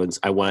episodes,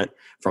 I went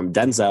from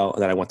Denzel,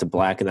 and then I went to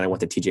Black, and then I went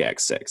to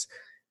TJX6.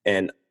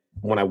 And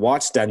when I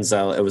watched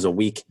Denzel, it was a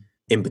week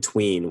in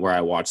between where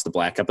I watched the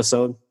Black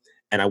episode.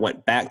 And I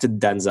went back to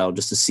Denzel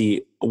just to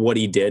see what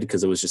he did,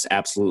 because it was just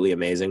absolutely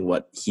amazing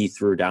what he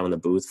threw down in the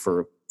booth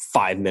for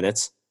 5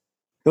 minutes.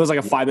 It was like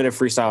a 5-minute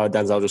freestyle of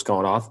Denzel just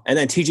going off. And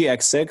then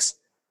TJX6,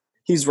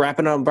 he's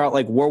rapping about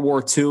like World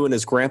War II and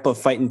his grandpa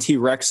fighting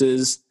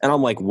T-Rexes. And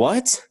I'm like,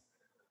 what?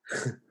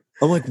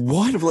 I'm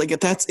like,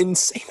 that's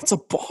insane. It's a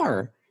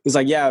bar. He's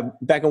like, yeah,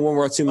 back in World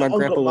War II, my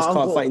grandpa was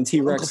caught fighting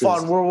T-Rexes.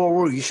 Fought in World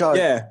War II. He shot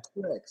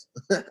T-Rex.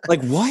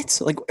 Like, what?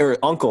 Like, or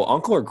uncle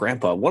or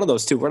grandpa, one of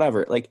those two,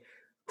 whatever. Like,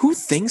 who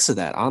thinks of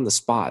that on the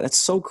spot? That's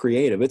so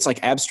creative. It's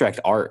like abstract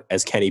art,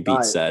 as Kenny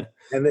Beats said.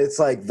 And it's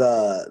like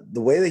the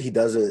way that he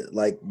does it,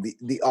 like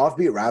the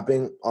offbeat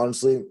rapping,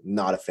 honestly,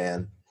 not a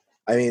fan.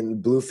 I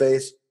mean,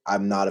 Blueface,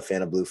 I'm not a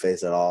fan of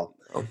Blueface at all.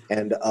 Oh.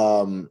 And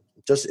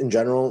just in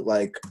general,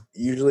 like,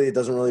 usually it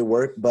doesn't really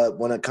work. But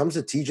when it comes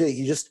to TJ,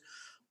 he just,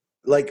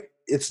 like,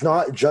 it's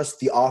not just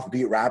the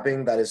offbeat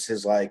rapping that is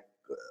his, like,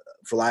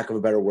 for lack of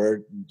a better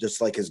word, just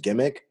like his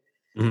gimmick.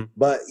 Mm-hmm.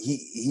 But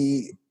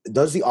he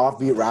does the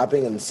offbeat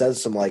rapping and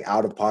says some like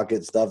out of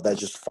pocket stuff that's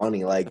just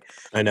funny. Like,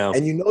 I know,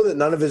 and that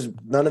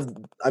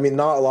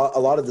not a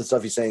lot of the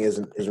stuff he's saying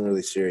isn't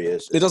really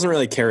serious. It doesn't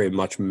really carry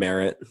much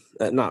merit.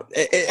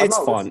 It's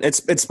fun.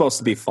 It's supposed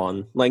to be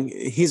fun. Like,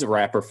 he's a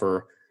rapper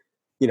for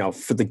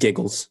the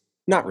giggles.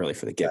 Not really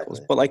for the giggles,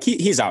 exactly. But like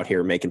he's out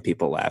here making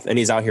people laugh, and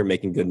he's out here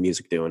making good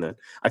music doing it.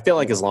 I feel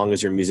like as long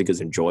as your music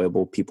is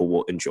enjoyable, people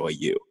will enjoy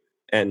you.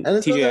 And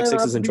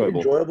TJX6 is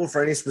enjoyable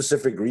for any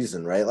specific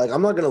reason, right? Like,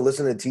 I'm not going to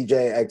listen to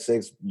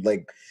TJX6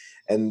 like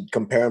and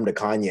compare him to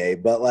Kanye,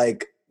 but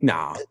like,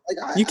 nah,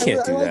 you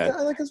can't do that.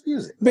 I like his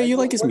music. But you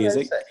like his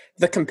music.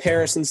 The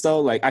comparisons, though,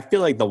 like, I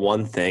feel like the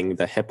one thing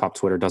that hip hop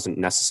Twitter doesn't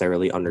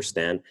necessarily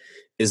understand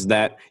is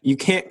that you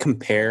can't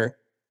compare.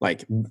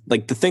 Like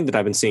the thing that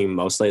I've been seeing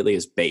most lately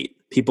is bait.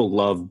 People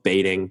love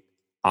baiting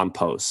on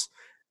posts.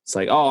 It's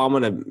like, oh, I'm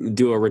gonna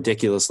do a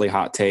ridiculously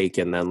hot take,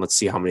 and then let's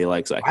see how many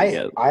likes I can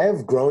get. I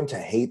have grown to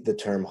hate the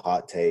term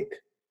hot take.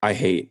 I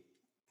hate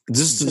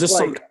just like,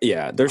 some.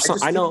 Yeah, there's some.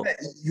 I know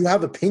you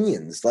have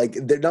opinions. Like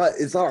they're not.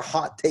 It's not a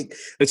hot take.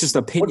 It's just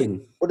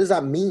opinion. What does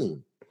that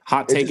mean?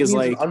 Hot take is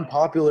like an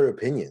unpopular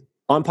opinion.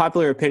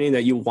 Unpopular opinion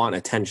that you want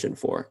attention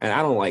for, and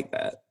I don't like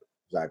that.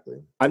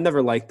 Exactly. I've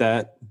never liked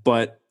that,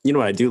 but you know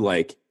what I do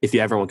like? If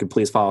everyone could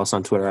please follow us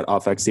on Twitter at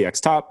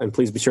OffXDXTop, and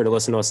please be sure to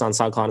listen to us on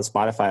SoundCloud and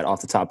Spotify at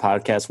Off the Top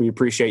Podcast. We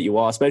appreciate you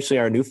all, especially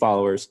our new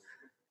followers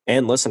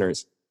and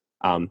listeners.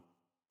 We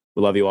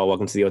love you all.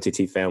 Welcome to the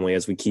OTT family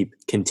as we keep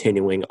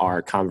continuing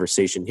our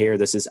conversation here.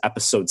 This is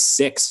episode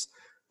 6.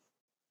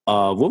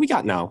 What we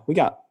got now? We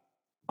got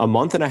a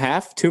month and a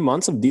half, 2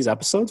 months of these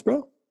episodes,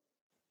 bro.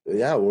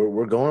 Yeah,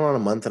 we're going on a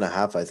month and a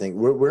half. I think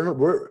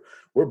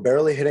we're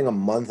barely hitting a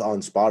month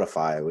on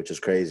Spotify, which is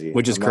crazy.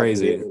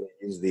 Crazy.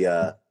 Use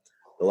the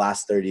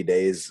last 30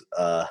 days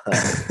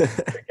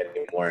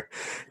anymore.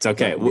 It's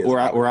okay.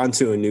 We're on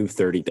to a new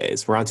 30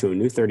 days. We're on to a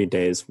new 30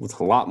 days with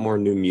a lot more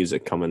new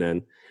music coming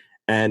in.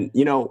 And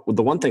you know,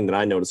 the one thing that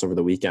I noticed over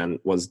the weekend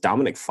was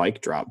Dominic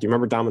Fike dropped. Do you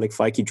remember Dominic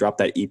Fike? He dropped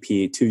that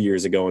EP 2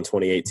 years ago in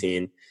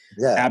 2018.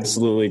 Yeah,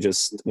 absolutely,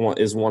 just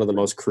is one of the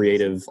most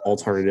creative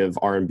alternative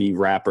R&B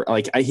rapper.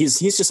 Like he's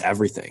just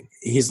everything.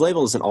 He's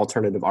labeled as an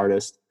alternative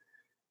artist,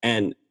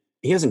 and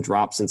he hasn't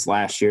dropped since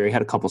last year. He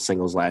had a couple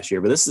singles last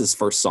year, but this is his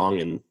first song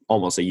in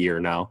almost a year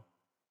now.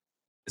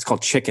 It's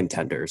called Chicken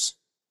Tenders.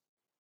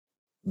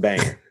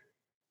 Bang!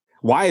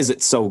 Why is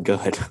it so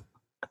good?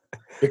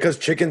 Because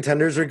chicken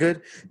tenders are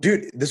good,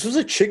 dude. This was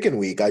a chicken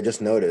week. I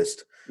just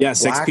noticed. Yeah,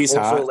 6-piece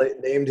hot.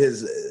 Named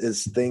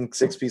his thing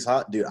 6-piece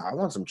hot, dude. I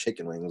want some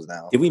chicken wings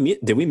now. Did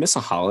we miss a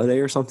holiday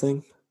or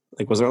something?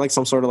 Like, was there like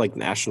some sort of like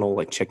national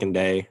like chicken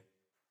day,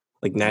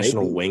 like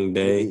national wing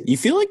day? Maybe. You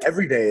feel like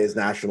every day is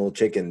National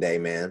Chicken Day,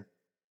 man.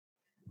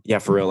 Yeah,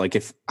 for real.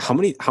 Like, how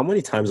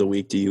many times a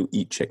week do you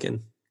eat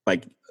chicken?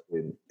 Like,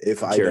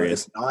 if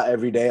not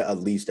every day, at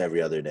least every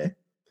other day.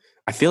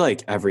 I feel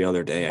like every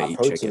other day I eat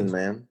protein, chicken,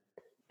 man.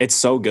 It's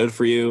so good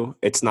for you.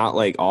 It's not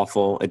like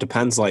awful. It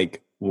depends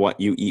like what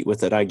you eat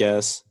with it, I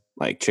guess.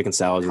 Like chicken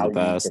salads are the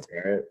best.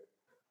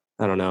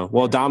 I don't know.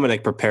 Well,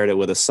 Dominic prepared it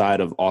with a side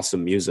of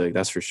awesome music.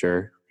 That's for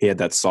sure. He had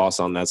that sauce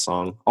on that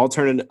song.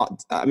 Alternative.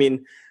 I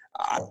mean,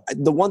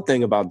 the one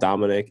thing about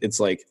Dominic,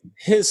 it's like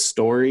his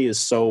story is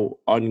so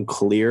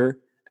unclear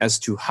as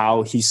to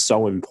how he's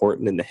so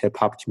important in the hip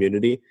hop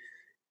community.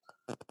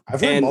 I've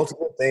heard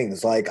multiple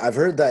things. Like I've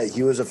heard that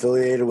he was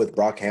affiliated with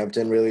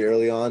Brockhampton really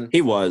early on.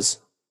 He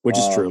was. Which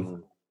is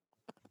true.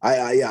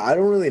 I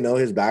don't really know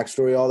his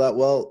backstory all that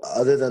well,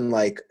 other than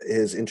like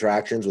his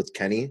interactions with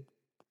Kenny.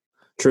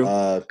 True.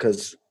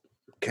 Because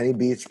Kenny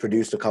Beats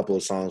produced a couple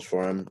of songs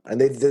for him,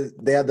 and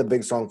they had the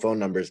big song Phone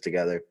Numbers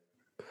together.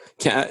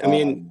 I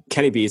mean,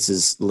 Kenny Beats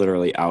is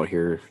literally out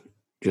here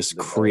just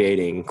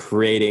creating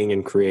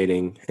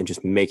and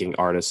just making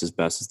artists as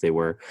best as they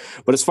were.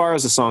 But as far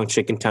as the song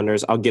Chicken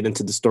Tenders, I'll get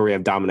into the story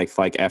of Dominic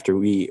Fike after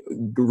we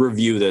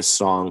review this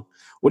song.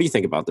 What do you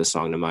think about this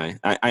song, Namai?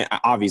 I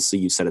obviously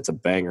you said it's a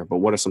banger, but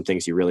what are some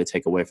things you really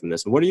take away from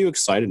this? And what are you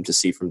excited to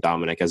see from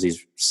Dominic as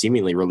he's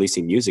seemingly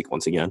releasing music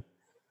once again?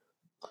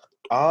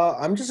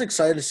 I'm just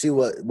excited to see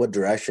what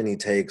direction he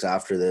takes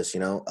after this, you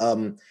know?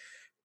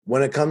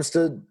 When it comes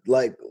to,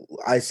 like,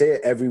 I say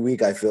it every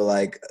week, I feel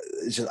like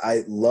it's just,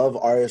 I love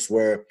artists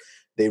where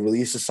they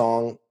release a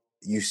song,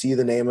 you see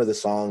the name of the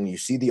song, you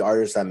see the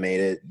artist that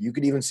made it, you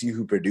could even see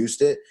who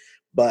produced it,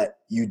 but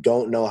you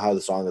don't know how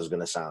the song is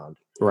going to sound.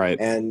 Right.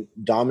 And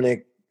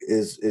Dominic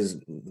is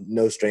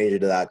no stranger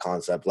to that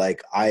concept.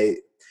 Like, I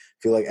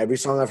feel like every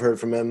song I've heard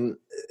from him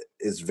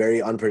is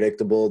very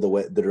unpredictable,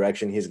 the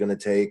direction he's going to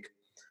take.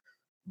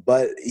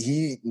 But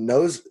the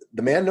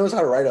man knows how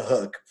to write a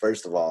hook,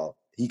 first of all.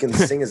 He can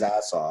sing his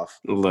ass off.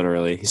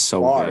 Literally. He's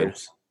so good.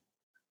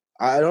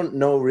 I don't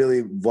know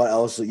really what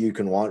else you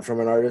can want from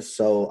an artist,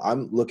 so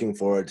I'm looking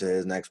forward to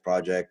his next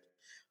project.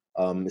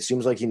 It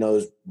seems like he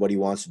knows what he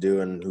wants to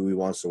do and who he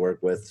wants to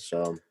work with.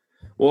 So,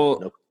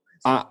 well,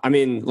 I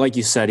mean, like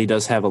you said, he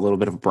does have a little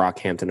bit of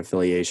Brockhampton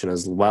affiliation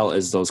as well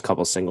as those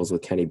couple singles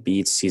with Kenny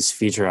Beats. He's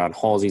featured on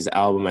Halsey's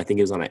album. I think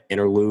he was on an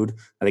interlude.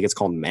 I think it's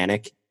called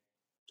Manic.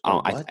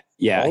 Halsey?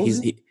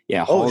 Halsey. She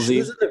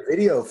was in the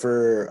video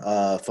for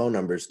Phone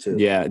Numbers too.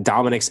 Yeah,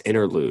 Dominic's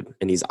interlude,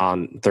 and he's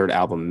on third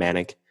album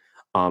Manic.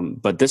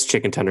 But this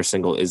Chicken Tender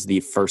single is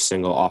the first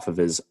single off of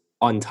his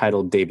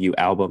untitled debut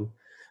album,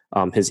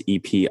 his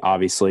EP,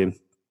 obviously.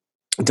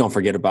 Don't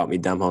Forget About Me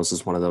demos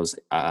is one of those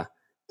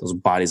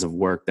bodies of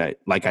work that,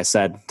 like I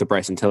said to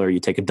Bryson Tiller, you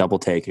take a double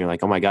take and you're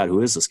like, oh my God,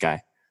 who is this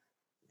guy?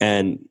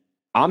 And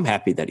I'm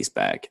happy that he's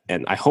back.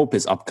 And I hope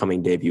his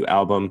upcoming debut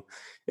album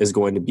is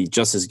going to be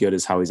just as good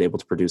as how he's able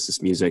to produce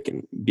this music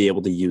and be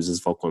able to use his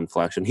vocal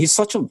inflection. His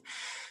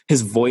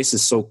voice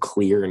is so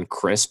clear and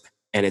crisp,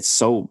 and it's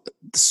so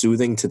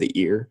soothing to the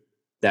ear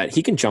that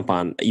he can jump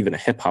on even a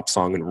hip hop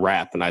song and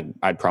rap, and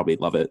I'd probably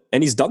love it.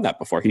 And he's done that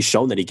before. He's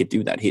shown that he could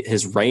do that.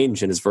 His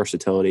range and his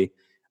versatility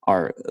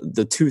are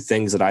the two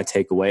things that I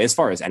take away as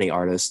far as any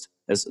artist.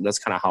 That's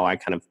kind of how I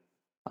kind of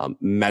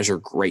measure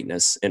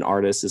greatness in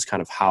artists is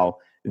kind of how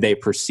they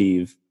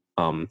perceive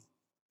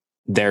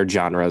their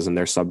genres and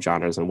their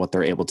subgenres and what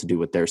they're able to do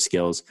with their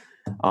skills.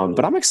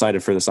 But I'm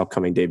excited for this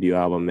upcoming debut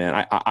album,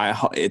 man.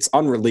 It's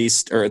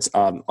unreleased, or it's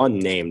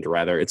unnamed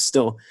rather. It's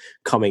still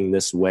coming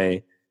this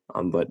way.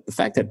 But the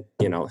fact that,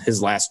 you know,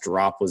 his last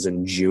drop was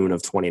in June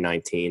of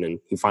 2019, and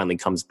he finally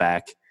comes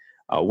back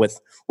with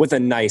a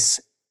nice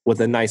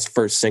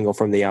first single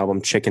from the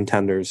album, Chicken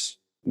Tenders,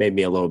 made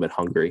me a little bit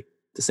hungry,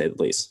 to say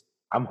the least.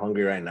 I'm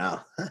hungry right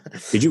now.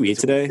 Did you eat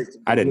today?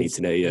 I didn't eat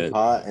today yet.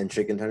 Hot and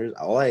chicken tenders.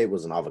 All I ate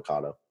was an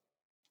avocado.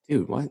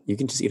 Dude, what? You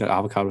can just eat an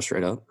avocado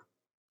straight up?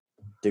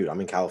 Dude, I'm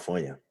in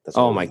California. That's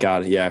oh my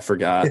God. Yeah, I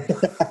forgot.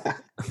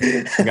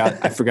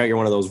 I forgot you're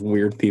one of those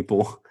weird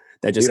people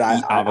that just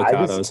eat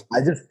avocados.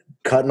 I just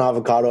cut an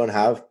avocado in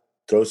half,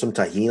 throw some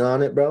tahini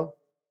on it, bro.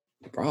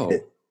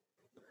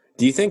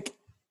 Do you think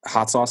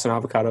hot sauce and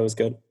avocado is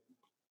good?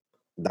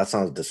 That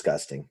sounds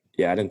disgusting.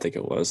 Yeah, I didn't think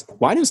it was.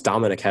 Why does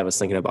Dominic have us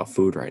thinking about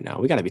food right now?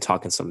 We got to be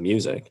talking some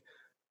music.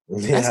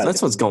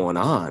 That's what's going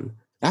on.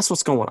 That's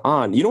what's going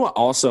on. You know what?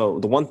 Also,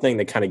 the one thing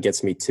that kind of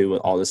gets me too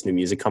with all this new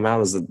music coming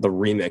out is the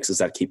remixes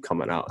that keep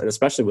coming out, and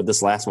especially with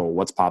this last one,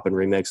 What's Poppin'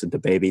 remix with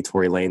DaBaby,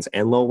 Tory Lanez,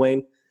 and Lil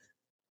Wayne.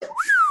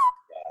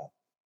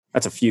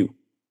 That's a few.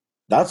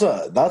 That's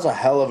a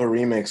hell of a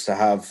remix to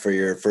have for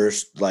your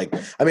first, like.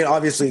 I mean,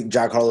 obviously,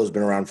 Jack Harlow's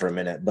been around for a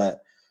minute,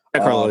 but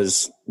Jack Harlow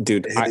is,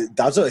 dude.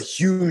 That's a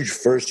huge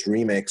first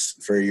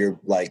remix for your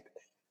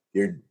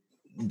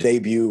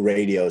debut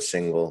radio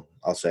single,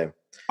 I'll say.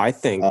 I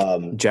think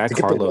Jack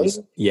Harlow's,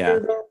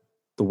 the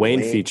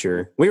Wayne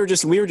feature. We were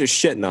just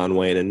shitting on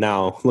Wayne, and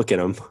now look at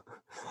him.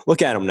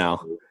 Look at him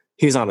now.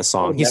 He's on a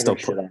song. He's still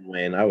shit on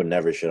Wayne. I would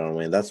never shit on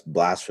Wayne. That's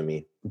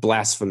blasphemy.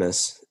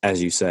 Blasphemous,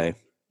 as you say.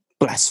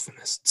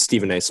 Blasphemous.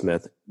 Stephen A.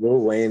 Smith.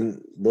 Lil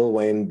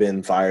Wayne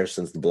been fire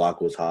since the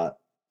block was hot.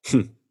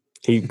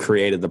 He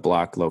created the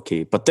block low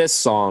key. But this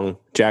song,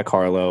 Jack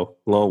Harlow,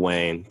 Lil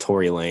Wayne,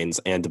 Tory Lanez,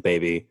 and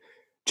DaBaby.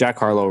 Jack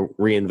Harlow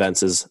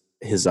reinvents his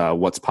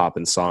What's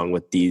Poppin' song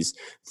with these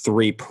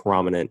three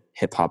prominent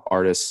hip hop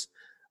artists.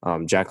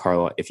 Jack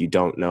Harlow, if you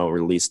don't know,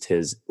 released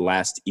his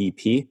last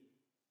EP.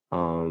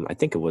 I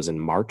think it was in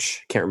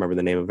March. Can't remember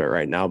the name of it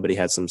right now, but he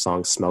had some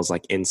songs. Smells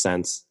Like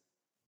Incense.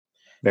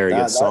 Very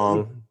good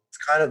song. It's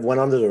kind of went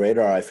under the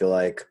radar, I feel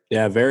like.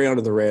 Yeah, very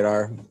under the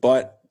radar.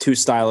 But Too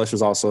Stylish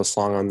was also a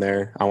song on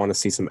there. I Want to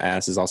See Some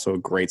Ass is also a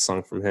great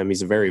song from him.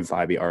 He's a very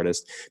vibey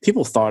artist.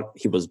 People thought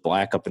he was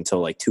black up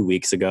until like 2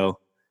 weeks ago.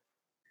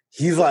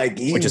 He's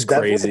which is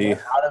crazy.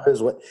 Out of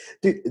his way.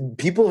 Dude,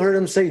 people heard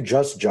him say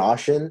 "just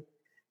Joshin"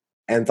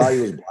 and thought he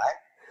was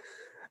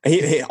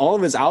black. All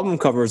of his album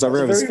covers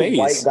are of his face.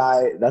 White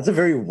guy. That's a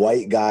very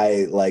white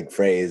guy like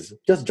phrase.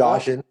 Just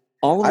Joshin.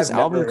 All of his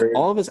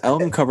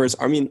album covers.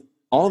 I mean,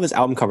 all of his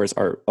album covers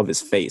are of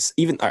his face.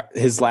 Even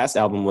his last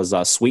album was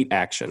Sweet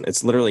Action.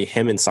 It's literally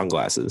him in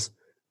sunglasses.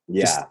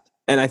 Yeah.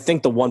 And I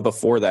think the one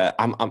before that,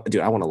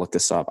 dude, I want to look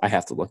this up. I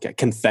have to look at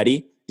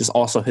Confetti. Just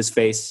also his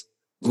face.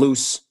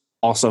 Loose.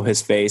 Also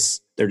his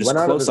face. They're just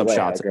close-up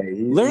shots. Okay.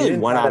 Literally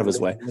went out of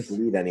his way.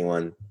 Lead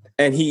anyone.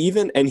 And he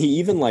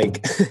even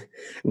like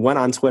went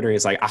on Twitter.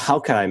 He's like, how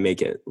can I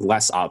make it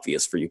less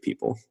obvious for you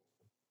people?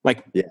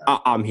 Like, yeah.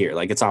 I'm here.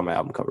 Like, it's on my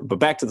album cover. But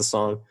back to the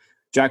song.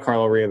 Jack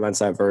Harlow reinvents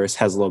that verse,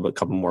 has a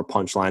couple more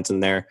punchlines in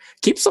there.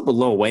 Keeps up with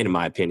Lil Wayne, in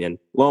my opinion.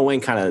 Lil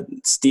Wayne kind of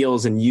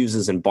steals and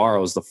uses and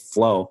borrows the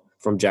flow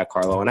from Jack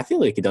Harlow, and I feel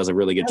like he does a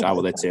really good job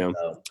with it too.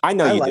 I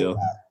know you do.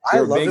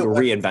 You're a big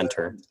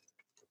reinventor.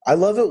 I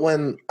love it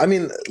when, I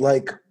mean,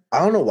 like, I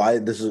don't know why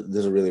this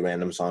is a really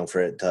random song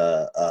for it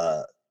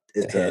to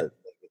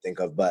think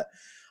of, but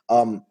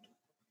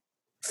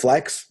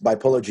Flex by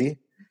Polo G.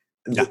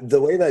 Yeah. The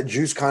way that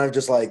Juice kind of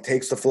just like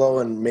takes the flow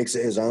and makes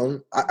it his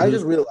own. I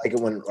just really like it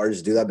when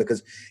artists do that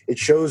because it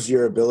shows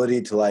your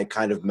ability to like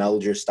kind of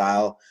meld your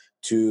style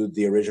to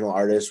the original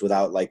artist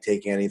without like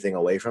taking anything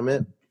away from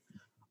it.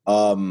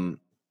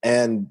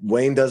 And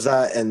Wayne does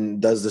that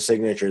and does the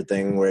signature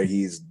thing where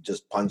he's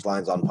just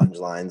punchlines on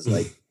punchlines.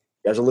 Like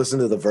you have to listen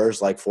to the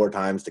verse like 4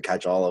 times to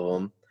catch all of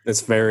them.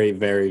 It's very,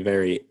 very,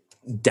 very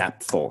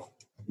depthful,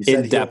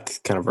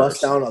 in-depth kind of verse.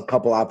 Bust down a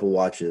couple Apple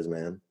Watches,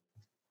 man.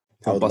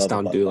 I'll bust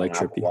down do like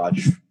Trippy.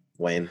 Watch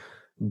Wayne.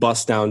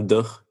 Bust down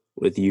duh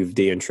with UD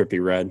and Trippy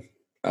Red.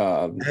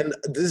 And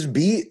this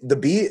beat,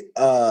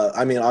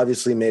 I mean,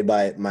 obviously made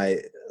by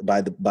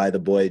the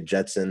boy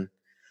Jetson.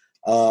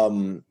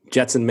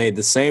 Jetson made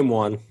the same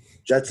one.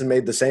 Jetson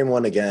made the same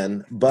one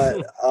again,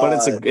 but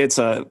it's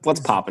a what's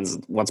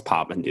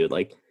poppin', dude.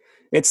 Like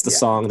it's the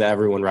song that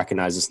everyone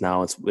recognizes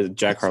now. It's with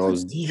Jack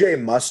Harlow's DJ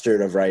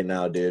Mustard of right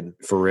now, dude.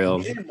 For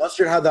real. DJ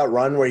Mustard had that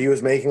run where he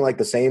was making like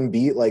the same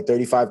beat like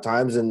 35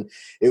 times, and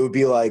it would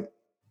be like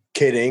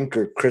Kid Ink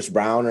or Chris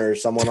Brown or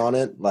someone on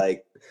it.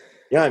 Like,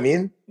 you know what I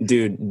mean?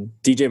 Dude,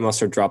 DJ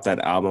Mustard dropped that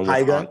album.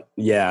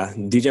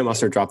 DJ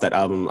Mustard dropped that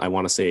album, I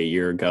want to say a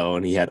year ago,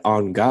 and he had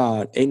On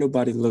God, Ain't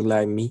Nobody Look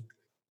Like Me.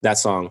 That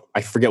song,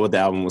 I forget what the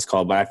album was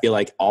called, but I feel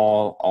like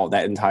all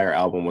that entire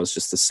album was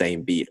just the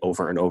same beat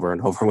over and over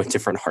and over with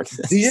different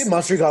artists. DJ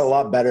Mustard got a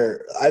lot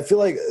better. I feel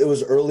like it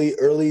was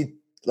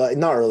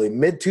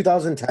mid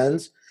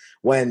 2010s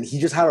when he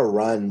just had a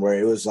run where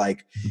it was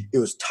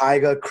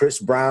Tyga, Chris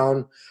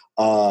Brown,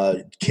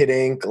 Kid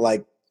Ink,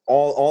 like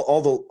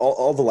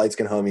all the light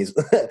skin homies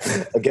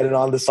getting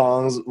on the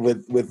songs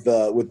with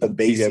the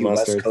bassy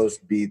West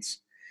Coast beats.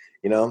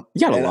 You know,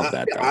 you gotta love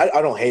that.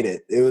 I don't hate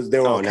it. They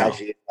were all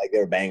catchy, like they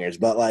were bangers.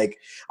 But like,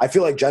 I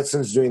feel like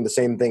Jetson's doing the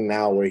same thing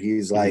now, where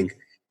he's like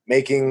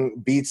making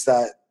beats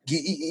that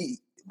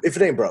if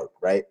it ain't broke,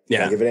 right?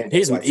 Yeah, like, if it ain't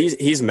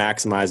he's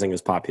maximizing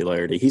his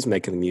popularity. He's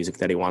making the music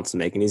that he wants to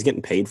make, and he's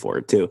getting paid for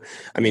it too.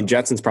 I mean,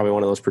 Jetson's probably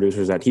one of those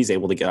producers that he's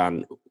able to get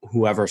on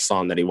whoever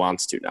song that he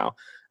wants to now.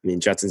 I mean,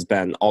 Jetson's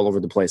been all over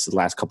the place the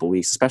last couple of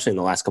weeks, especially in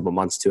the last couple of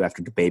months too,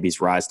 after DaBaby's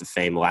rise to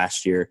fame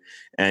last year.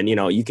 And, you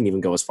know, you can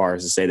even go as far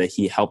as to say that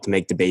he helped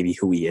make DaBaby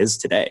who he is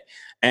today.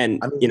 And,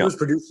 I mean, you know, he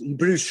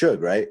produced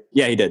Suge, right?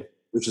 Yeah, he did.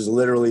 Which is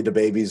literally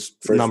DaBaby's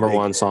first number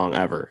one song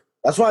ever.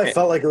 That's why I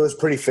felt like it was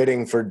pretty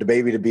fitting for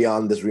DaBaby to be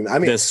on this remix. I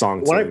mean, this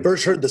song when I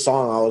first heard the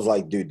song, I was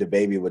like, dude,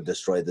 DaBaby would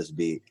destroy this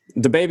beat.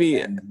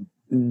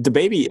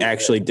 DaBaby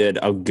actually did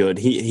a good.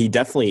 He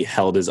definitely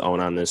held his own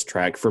on this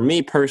track. For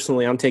me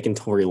personally, I'm taking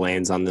Tory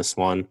Lanez on this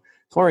one.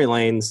 Tory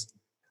Lanez,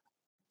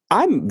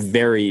 I'm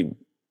very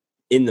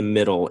in the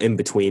middle, in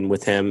between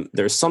with him.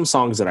 There's some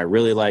songs that I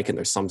really like, and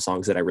there's some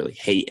songs that I really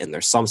hate, and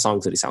there's some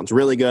songs that he sounds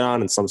really good on,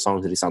 and some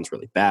songs that he sounds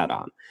really bad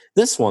on.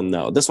 This one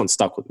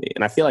stuck with me,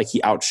 and I feel like he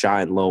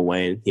outshined Lil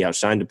Wayne, he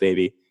outshined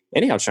DaBaby,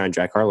 and he outshined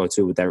Jack Harlow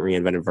too with that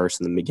reinvented verse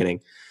in the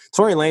beginning.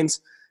 Tory Lanez,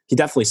 he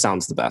definitely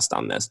sounds the best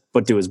on this,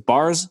 but do his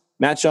bars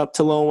match up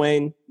to Lil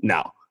Wayne?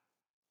 No.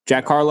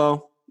 Jack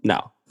Harlow?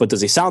 No. But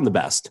does he sound the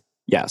best?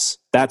 Yes.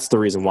 That's the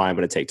reason why I'm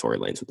going to take Tory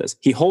Lanez with this.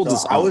 He holds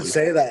his own. I would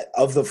say that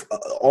of the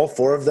all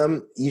four of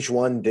them, each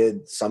one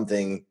did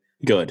something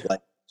good,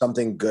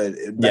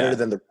 better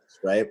than the rest,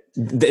 right?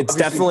 It's obviously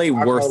definitely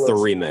Jack worth Harlow's the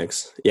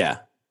remix. Yeah.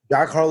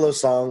 Jack Harlow's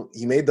song,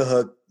 he made the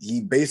hook. He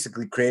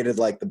basically created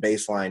like the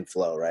baseline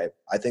flow, right?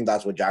 I think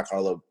that's what Jack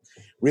Harlow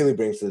really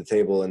brings to the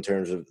table in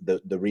terms of the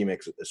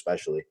remix,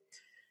 especially.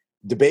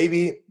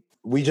 DaBaby,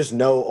 we just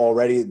know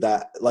already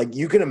that, like,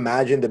 you can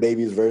imagine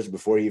DaBaby's verse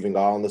before he even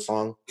got on the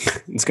song.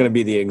 It's going to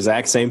be the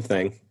exact same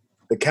thing.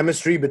 The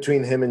chemistry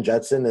between him and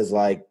Jetson is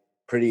like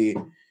pretty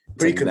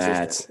like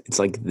consistent. It's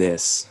like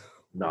this.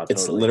 No, totally.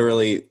 It's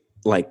literally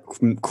like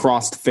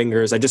crossed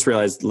fingers. I just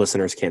realized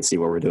listeners can't see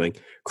what we're doing.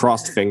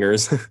 Crossed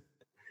fingers,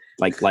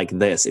 like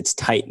this. It's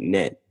tight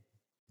knit.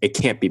 It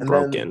can't be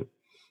broken.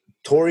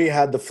 Tory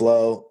had the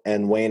flow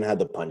and Wayne had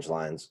the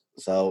punchlines.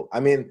 So,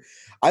 I mean,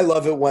 I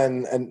love it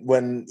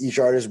when each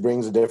artist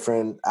brings a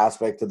different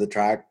aspect to the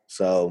track.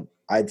 So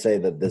I'd say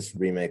that this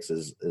remix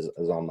is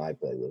on my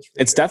playlist.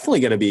 It's definitely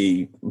going to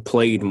be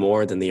played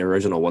more than the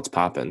original What's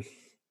Poppin'.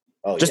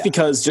 Oh, just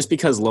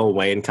because Lil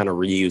Wayne kind of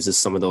reuses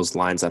some of those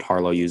lines that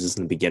Harlow uses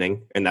in the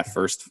beginning in that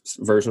first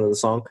version of the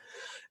song.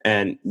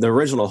 And the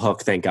original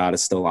hook, thank God,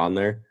 is still on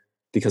there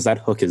because that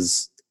hook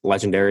is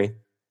legendary.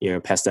 You know,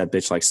 pass that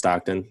bitch like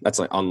Stockton. That's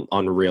like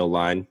unreal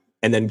line.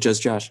 And then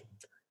just Josh,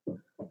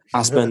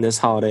 I'll spend this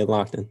holiday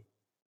locked in.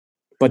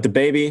 But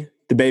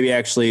DaBaby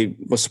actually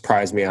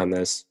surprised me on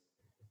this.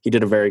 He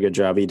did a very good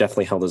job. He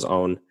definitely held his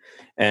own.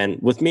 And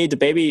with me,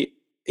 DaBaby,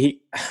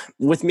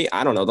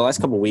 I don't know, the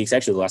last couple of weeks,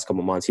 actually the last couple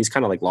of months, he's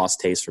kind of like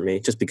lost taste for me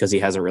just because he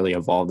hasn't really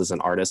evolved as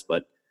an artist.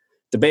 But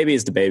DaBaby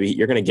is DaBaby.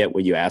 You're going to get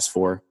what you asked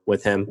for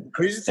with him.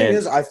 Crazy thing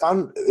is, I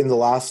found in the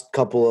last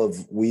couple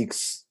of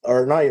weeks,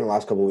 or not even the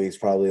last couple of weeks,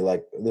 probably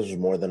like this was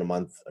more than a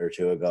month or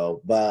two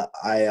ago, but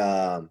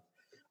I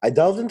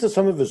delved into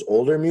some of his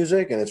older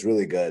music and it's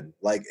really good.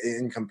 Like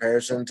in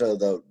comparison to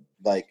the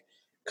like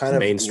kind of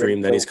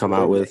mainstream that he's come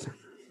out with.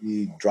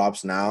 He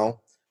drops now.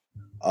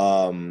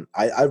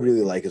 I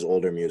really like his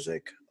older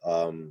music.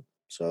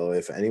 So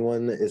if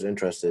anyone is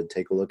interested,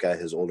 take a look at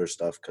his older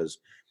stuff because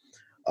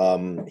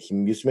he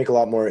used to make a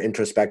lot more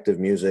introspective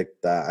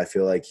music that I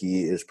feel like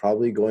he is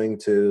probably going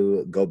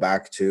to go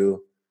back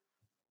to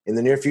in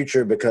the near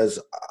future because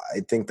I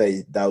think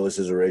that was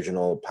his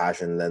original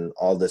passion. Then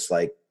all these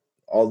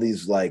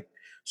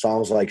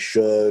songs like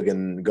Suge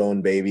and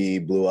Going Baby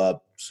blew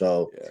up.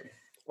 So yeah.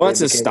 Well,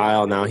 that's his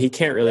style now. He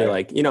can't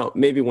really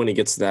maybe when he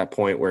gets to that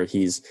point where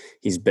he's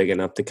big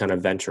enough to kind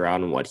of venture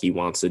out on what he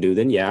wants to do,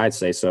 then yeah, I'd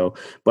say so.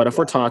 But if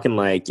we're talking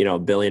like,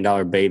 $1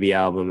 Billion Baby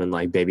album and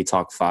like Baby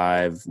Talk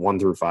 5, 1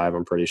 through 5,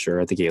 I'm pretty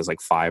sure. I think he has like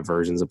 5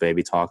 versions of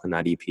Baby Talk in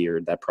that EP or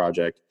that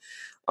project.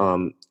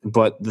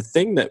 But the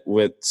thing that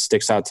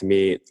sticks out to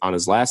me on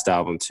his last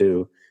album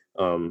too,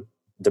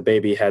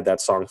 DaBaby had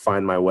that song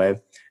Find My Way.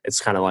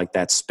 It's kind of like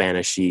that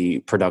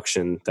Spanish-y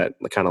production, that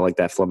kind of like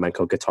that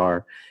flamenco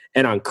guitar.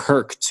 And on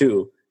Kirk,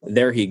 too,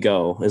 There He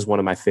Go is one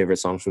of my favorite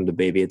songs from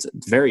DaBaby. It's a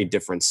very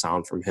different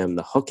sound from him.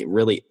 The hook, it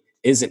really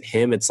isn't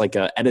him. It's like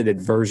an edited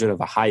version of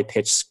a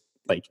high-pitched,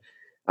 like,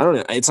 I don't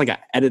know. It's like an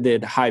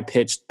edited,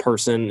 high-pitched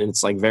person, and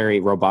it's like very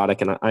robotic,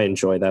 and I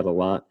enjoy that a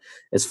lot.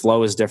 His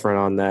flow is different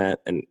on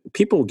that, and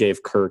people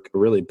gave Kirk a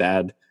really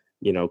bad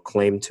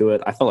claim to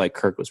it. I felt like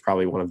Kirk was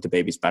probably one of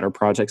DaBaby's better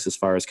projects as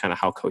far as kind of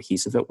how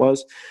cohesive it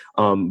was.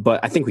 But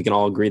I think we can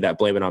all agree that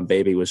Blame It on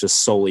Baby was just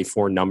solely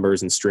for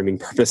numbers and streaming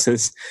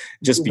purposes,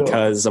 just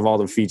because of all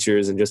the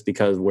features and just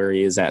because of where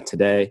he is at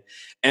today.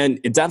 And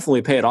it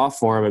definitely paid off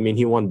for him. I mean,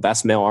 he won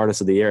Best Male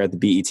Artist of the Year at the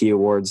BET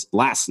Awards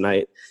last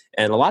night.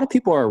 And a lot of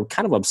people are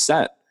kind of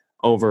upset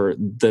over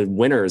the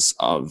winners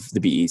of the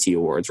BET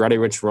Awards. Roddy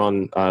Ricch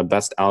won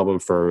Best Album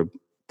for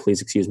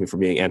Please Excuse Me for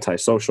Being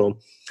Antisocial.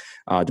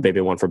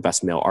 DaBaby won for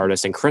Best Male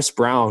Artist, and Chris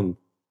Brown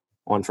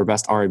won for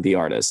Best R&B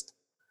Artist.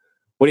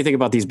 What do you think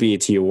about these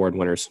BET Award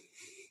winners?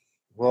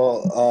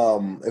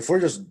 Well, if we're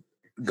just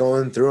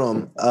going through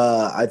them,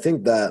 I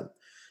think that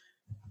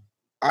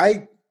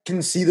I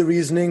can see the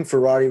reasoning for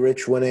Roddy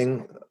Ricch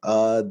winning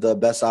the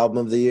Best Album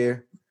of the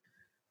Year.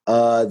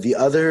 The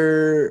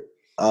other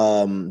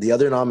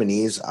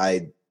nominees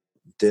I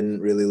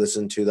didn't really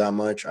listen to that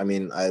much. I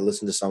mean, I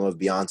listened to some of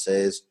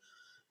Beyonce's,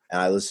 and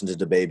I listened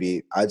to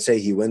DaBaby. I'd say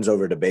he wins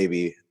over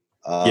DaBaby.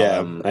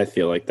 I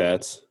feel like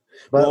that's.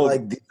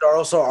 But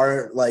these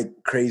aren't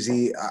like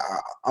crazy. I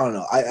don't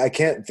know. I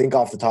can't think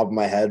off the top of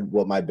my head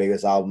what my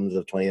biggest albums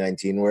of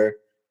 2019 were.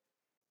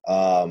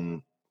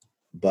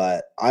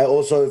 But I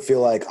also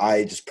feel like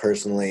I just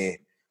personally,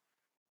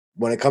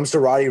 when it comes to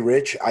Roddy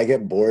Ricch, I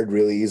get bored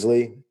really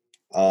easily.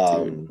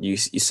 Dude, you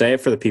say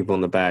it for the people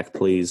in the back,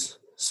 please.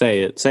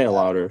 Say it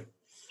louder.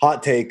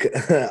 Hot take.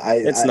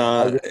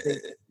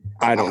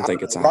 I don't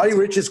think it's Roddy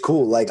Ricch is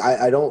cool. Like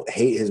I don't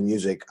hate his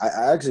music.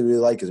 I actually really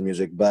like his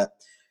music, but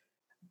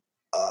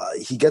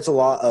he gets a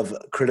lot of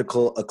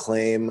critical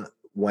acclaim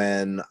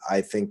when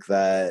I think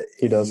that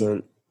he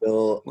doesn't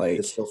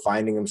is still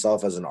finding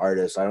himself as an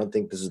artist. I don't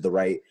think this is the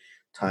right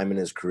time in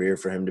his career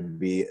for him to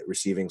be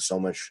receiving so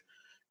much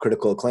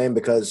critical acclaim,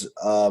 because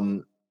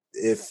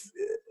if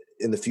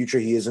in the future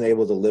he isn't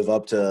able to live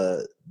up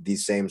to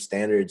these same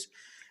standards,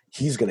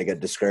 he's going to get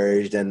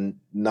discouraged and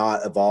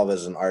not evolve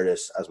as an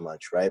artist as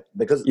much, right?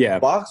 Because The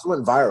Box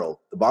went viral.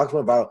 The Box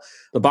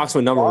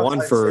went number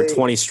one for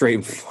 20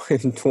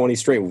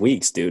 straight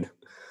weeks, dude.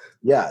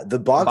 Yeah, The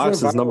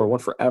Box is number one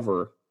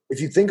forever.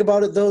 If you think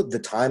about it, though, the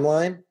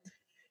timeline,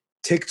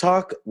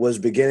 TikTok was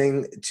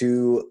beginning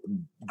to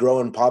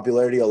grow in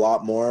popularity a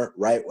lot more,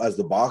 right, as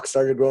The Box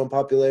started growing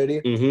popularity.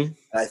 Mm-hmm. And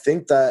I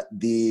think that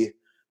the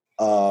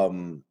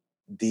congruence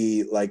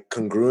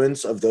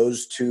of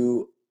those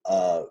two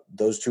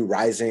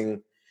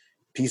rising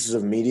pieces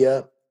of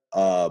media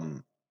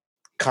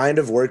kind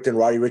of worked in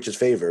Roddy Ricch's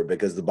favor,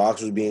 because The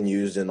Box was being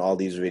used in all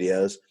these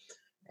videos,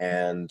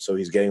 and so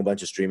he's getting a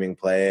bunch of streaming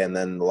play, and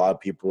then a lot of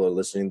people are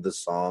listening to the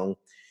song.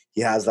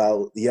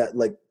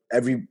 Like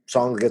every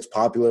song that gets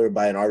popular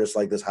by an artist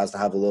like this has to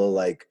have a little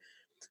like,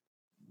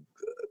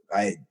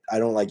 I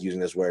don't like using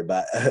this word,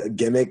 but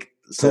gimmick.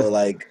 So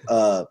like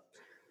that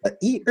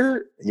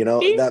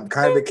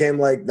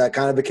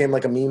kind of became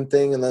like a meme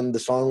thing, and then the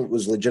song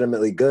was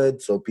legitimately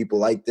good, so people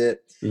liked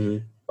it.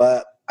 Mm-hmm.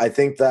 But I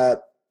think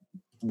that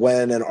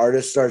when an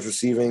artist starts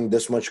receiving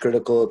this much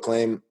critical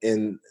acclaim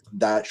in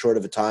that short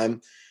of a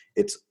time,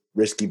 it's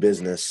risky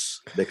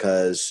business,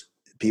 because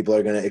people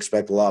are going to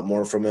expect a lot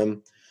more from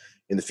him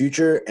in the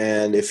future,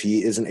 and if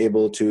he isn't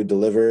able to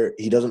deliver,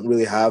 he doesn't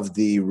really have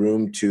the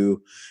room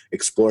to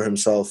explore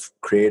himself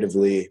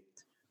creatively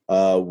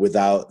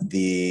without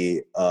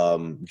the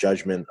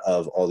judgment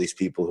of all these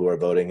people who are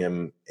voting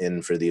him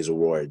in for these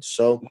awards.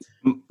 So,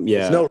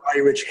 it's no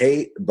Roddy Ricch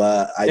hate,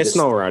 but it's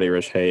no Roddy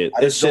Ricch hate.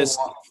 It's just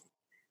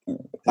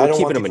we're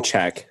keeping him in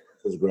check.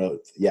 His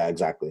growth. Yeah,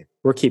 exactly.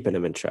 We're keeping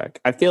him in check.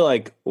 I feel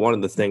like one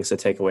of the things to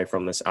take away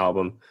from this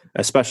album,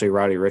 especially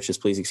Roddy Ricch's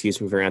Please Excuse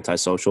Me for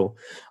Antisocial,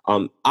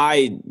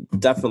 I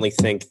definitely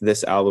think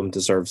this album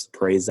deserves the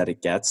praise that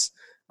it gets.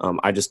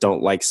 I just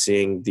don't like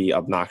seeing the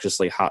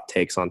obnoxiously hot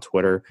takes on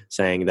Twitter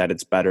saying that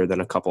it's better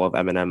than a couple of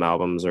Eminem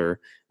albums, or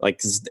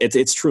like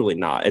it's truly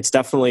not. It's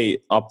definitely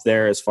up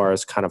there as far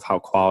as kind of how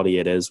quality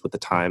it is with the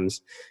times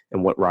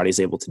and what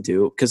Roddy's able to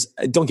do. Because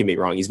don't get me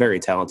wrong, he's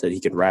very talented. He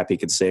can rap, he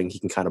can sing, he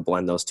can kind of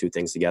blend those two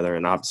things together.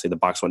 And obviously The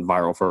Box went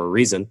viral for a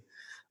reason.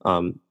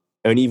 And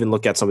even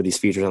look at some of these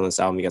features on this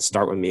album. You got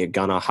Start With Me,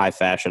 Gunna, High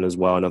Fashion as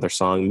well, another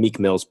song, Meek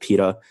Mill's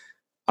Peta.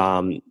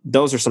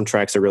 Those are some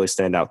tracks that really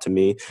stand out to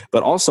me,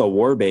 but also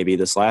War Baby,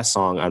 this last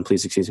song on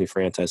Please Excuse Me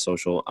for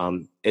Antisocial.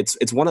 It's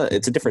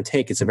a different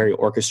take. It's a very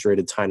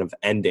orchestrated kind of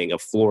ending, a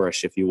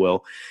flourish, if you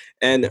will.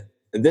 And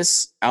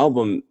this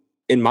album,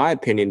 in my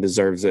opinion,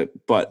 deserves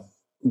it. But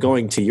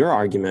going to your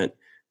argument,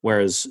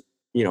 whereas,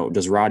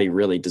 does Roddy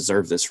really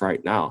deserve this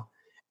right now?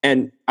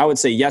 And I would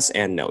say yes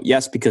and no.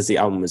 Yes, because the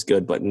album is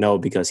good, but no,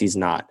 because he's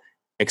not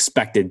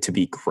expected to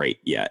be great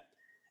yet.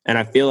 And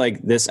I feel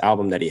like this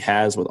album that he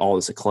has with all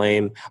this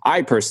acclaim,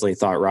 I personally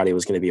thought Roddy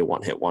was going to be a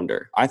one-hit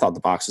wonder. I thought The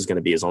Box was going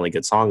to be his only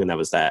good song, and that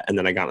was that. And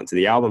then I got into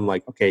the album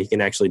like, okay, he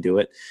can actually do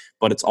it.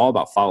 But it's all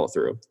about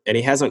follow-through. And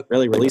he hasn't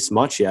really released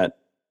much yet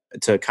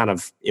to kind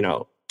of,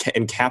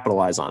 and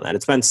capitalize on that.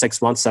 It's been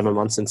 6 months, 7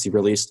 months since he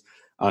released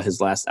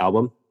his last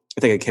album.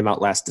 I think it came out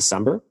last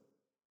December.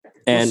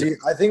 And we'll see.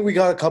 I think we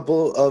got a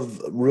couple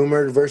of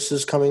rumored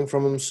verses coming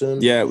from him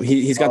soon. yeah,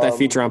 he's got that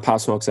feature on Pop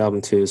Smoke's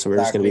album too, so we're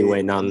just gonna be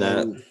waiting on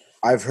that.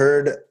 I've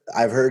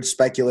heard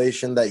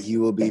speculation that he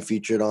will be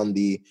featured on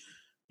the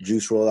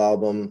Juice WRLD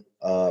album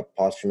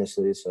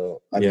posthumously.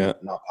 So I mean,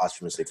 not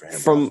posthumously for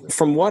him.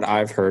 From what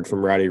I've heard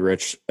from Roddy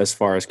Ricch, as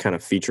far as kind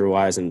of feature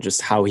wise and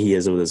just how he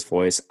is with his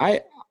voice,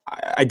 I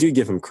do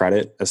give him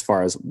credit as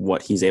far as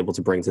what he's able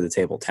to bring to the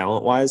table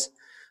talent wise.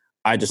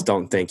 I just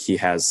don't think he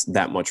has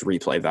that much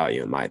replay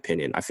value, in my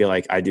opinion. I feel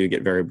like I do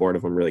get very bored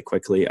of him really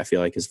quickly. I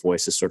feel like his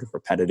voice is sort of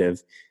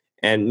repetitive.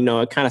 And,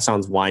 it kind of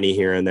sounds whiny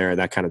here and there, and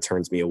that kind of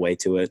turns me away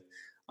to it.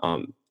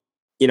 I'm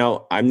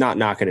not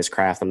knocking his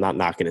craft. I'm not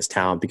knocking his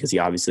talent because he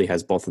obviously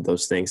has both of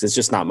those things. It's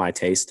just not my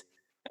taste.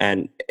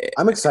 And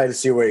I'm excited to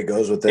see where he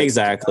goes with it.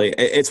 Exactly.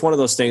 It's one of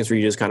those things where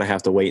you just kind of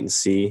have to wait and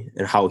see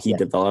and how he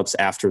develops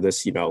after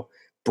this,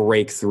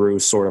 breakthrough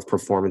sort of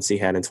performance he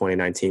had in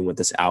 2019 with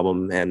this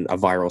album and a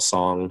viral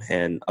song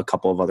and a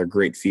couple of other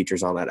great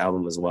features on that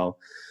album as well.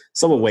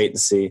 So we'll wait and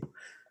see.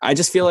 I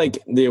just feel like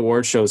the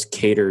award shows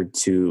catered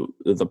to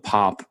the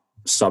pop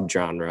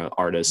subgenre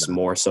artists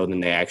more so than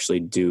they actually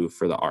do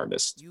for the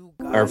artist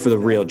or for the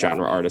real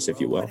genre artist,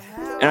 if you will.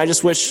 And I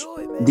just wish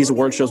these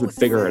award shows would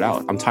figure it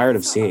out. I'm tired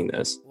of seeing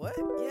this.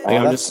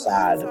 I'm just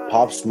sad.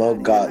 Pop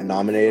Smoke got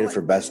nominated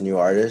for Best New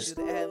Artist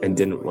and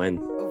didn't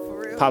win.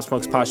 Pop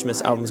Smoke's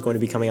posthumous album is going to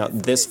be coming out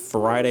this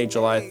Friday,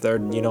 July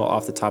 3rd.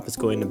 Off the top, it's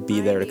going to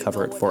be there to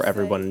cover it for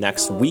everyone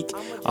next week.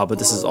 But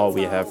this is all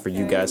we have for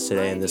you guys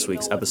today in this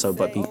week's episode.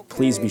 But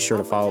please be sure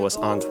to follow us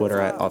on Twitter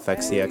at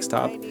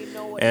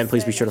OffXDXTop. And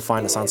please be sure to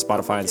find us on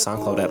Spotify and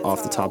SoundCloud at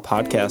Off the Top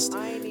Podcast.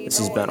 This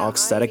has been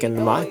Aesthetic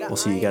and Mai. We'll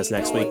see you guys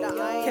next week.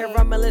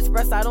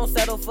 Express, I don't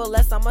settle for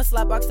less. I'm a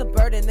slapbox a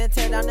bird and then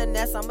tear down the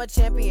nest. I'm a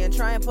champion,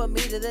 try and put me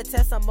to the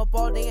test. I'm up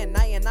all day and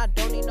night and I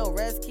don't need no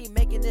rest. Keep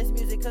making this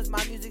music cause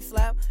my music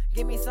slap.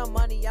 Give me some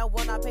money, I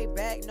will not pay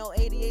back. No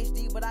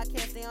ADHD, but I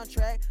can't stay on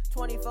track.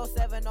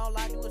 24/7, all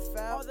I do is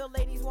foul. All the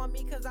ladies want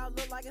me cause I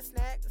look like a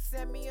snack.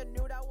 Send me a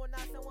nude, I will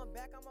not send one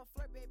back. I'm a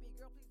flirt, baby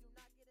girl, please.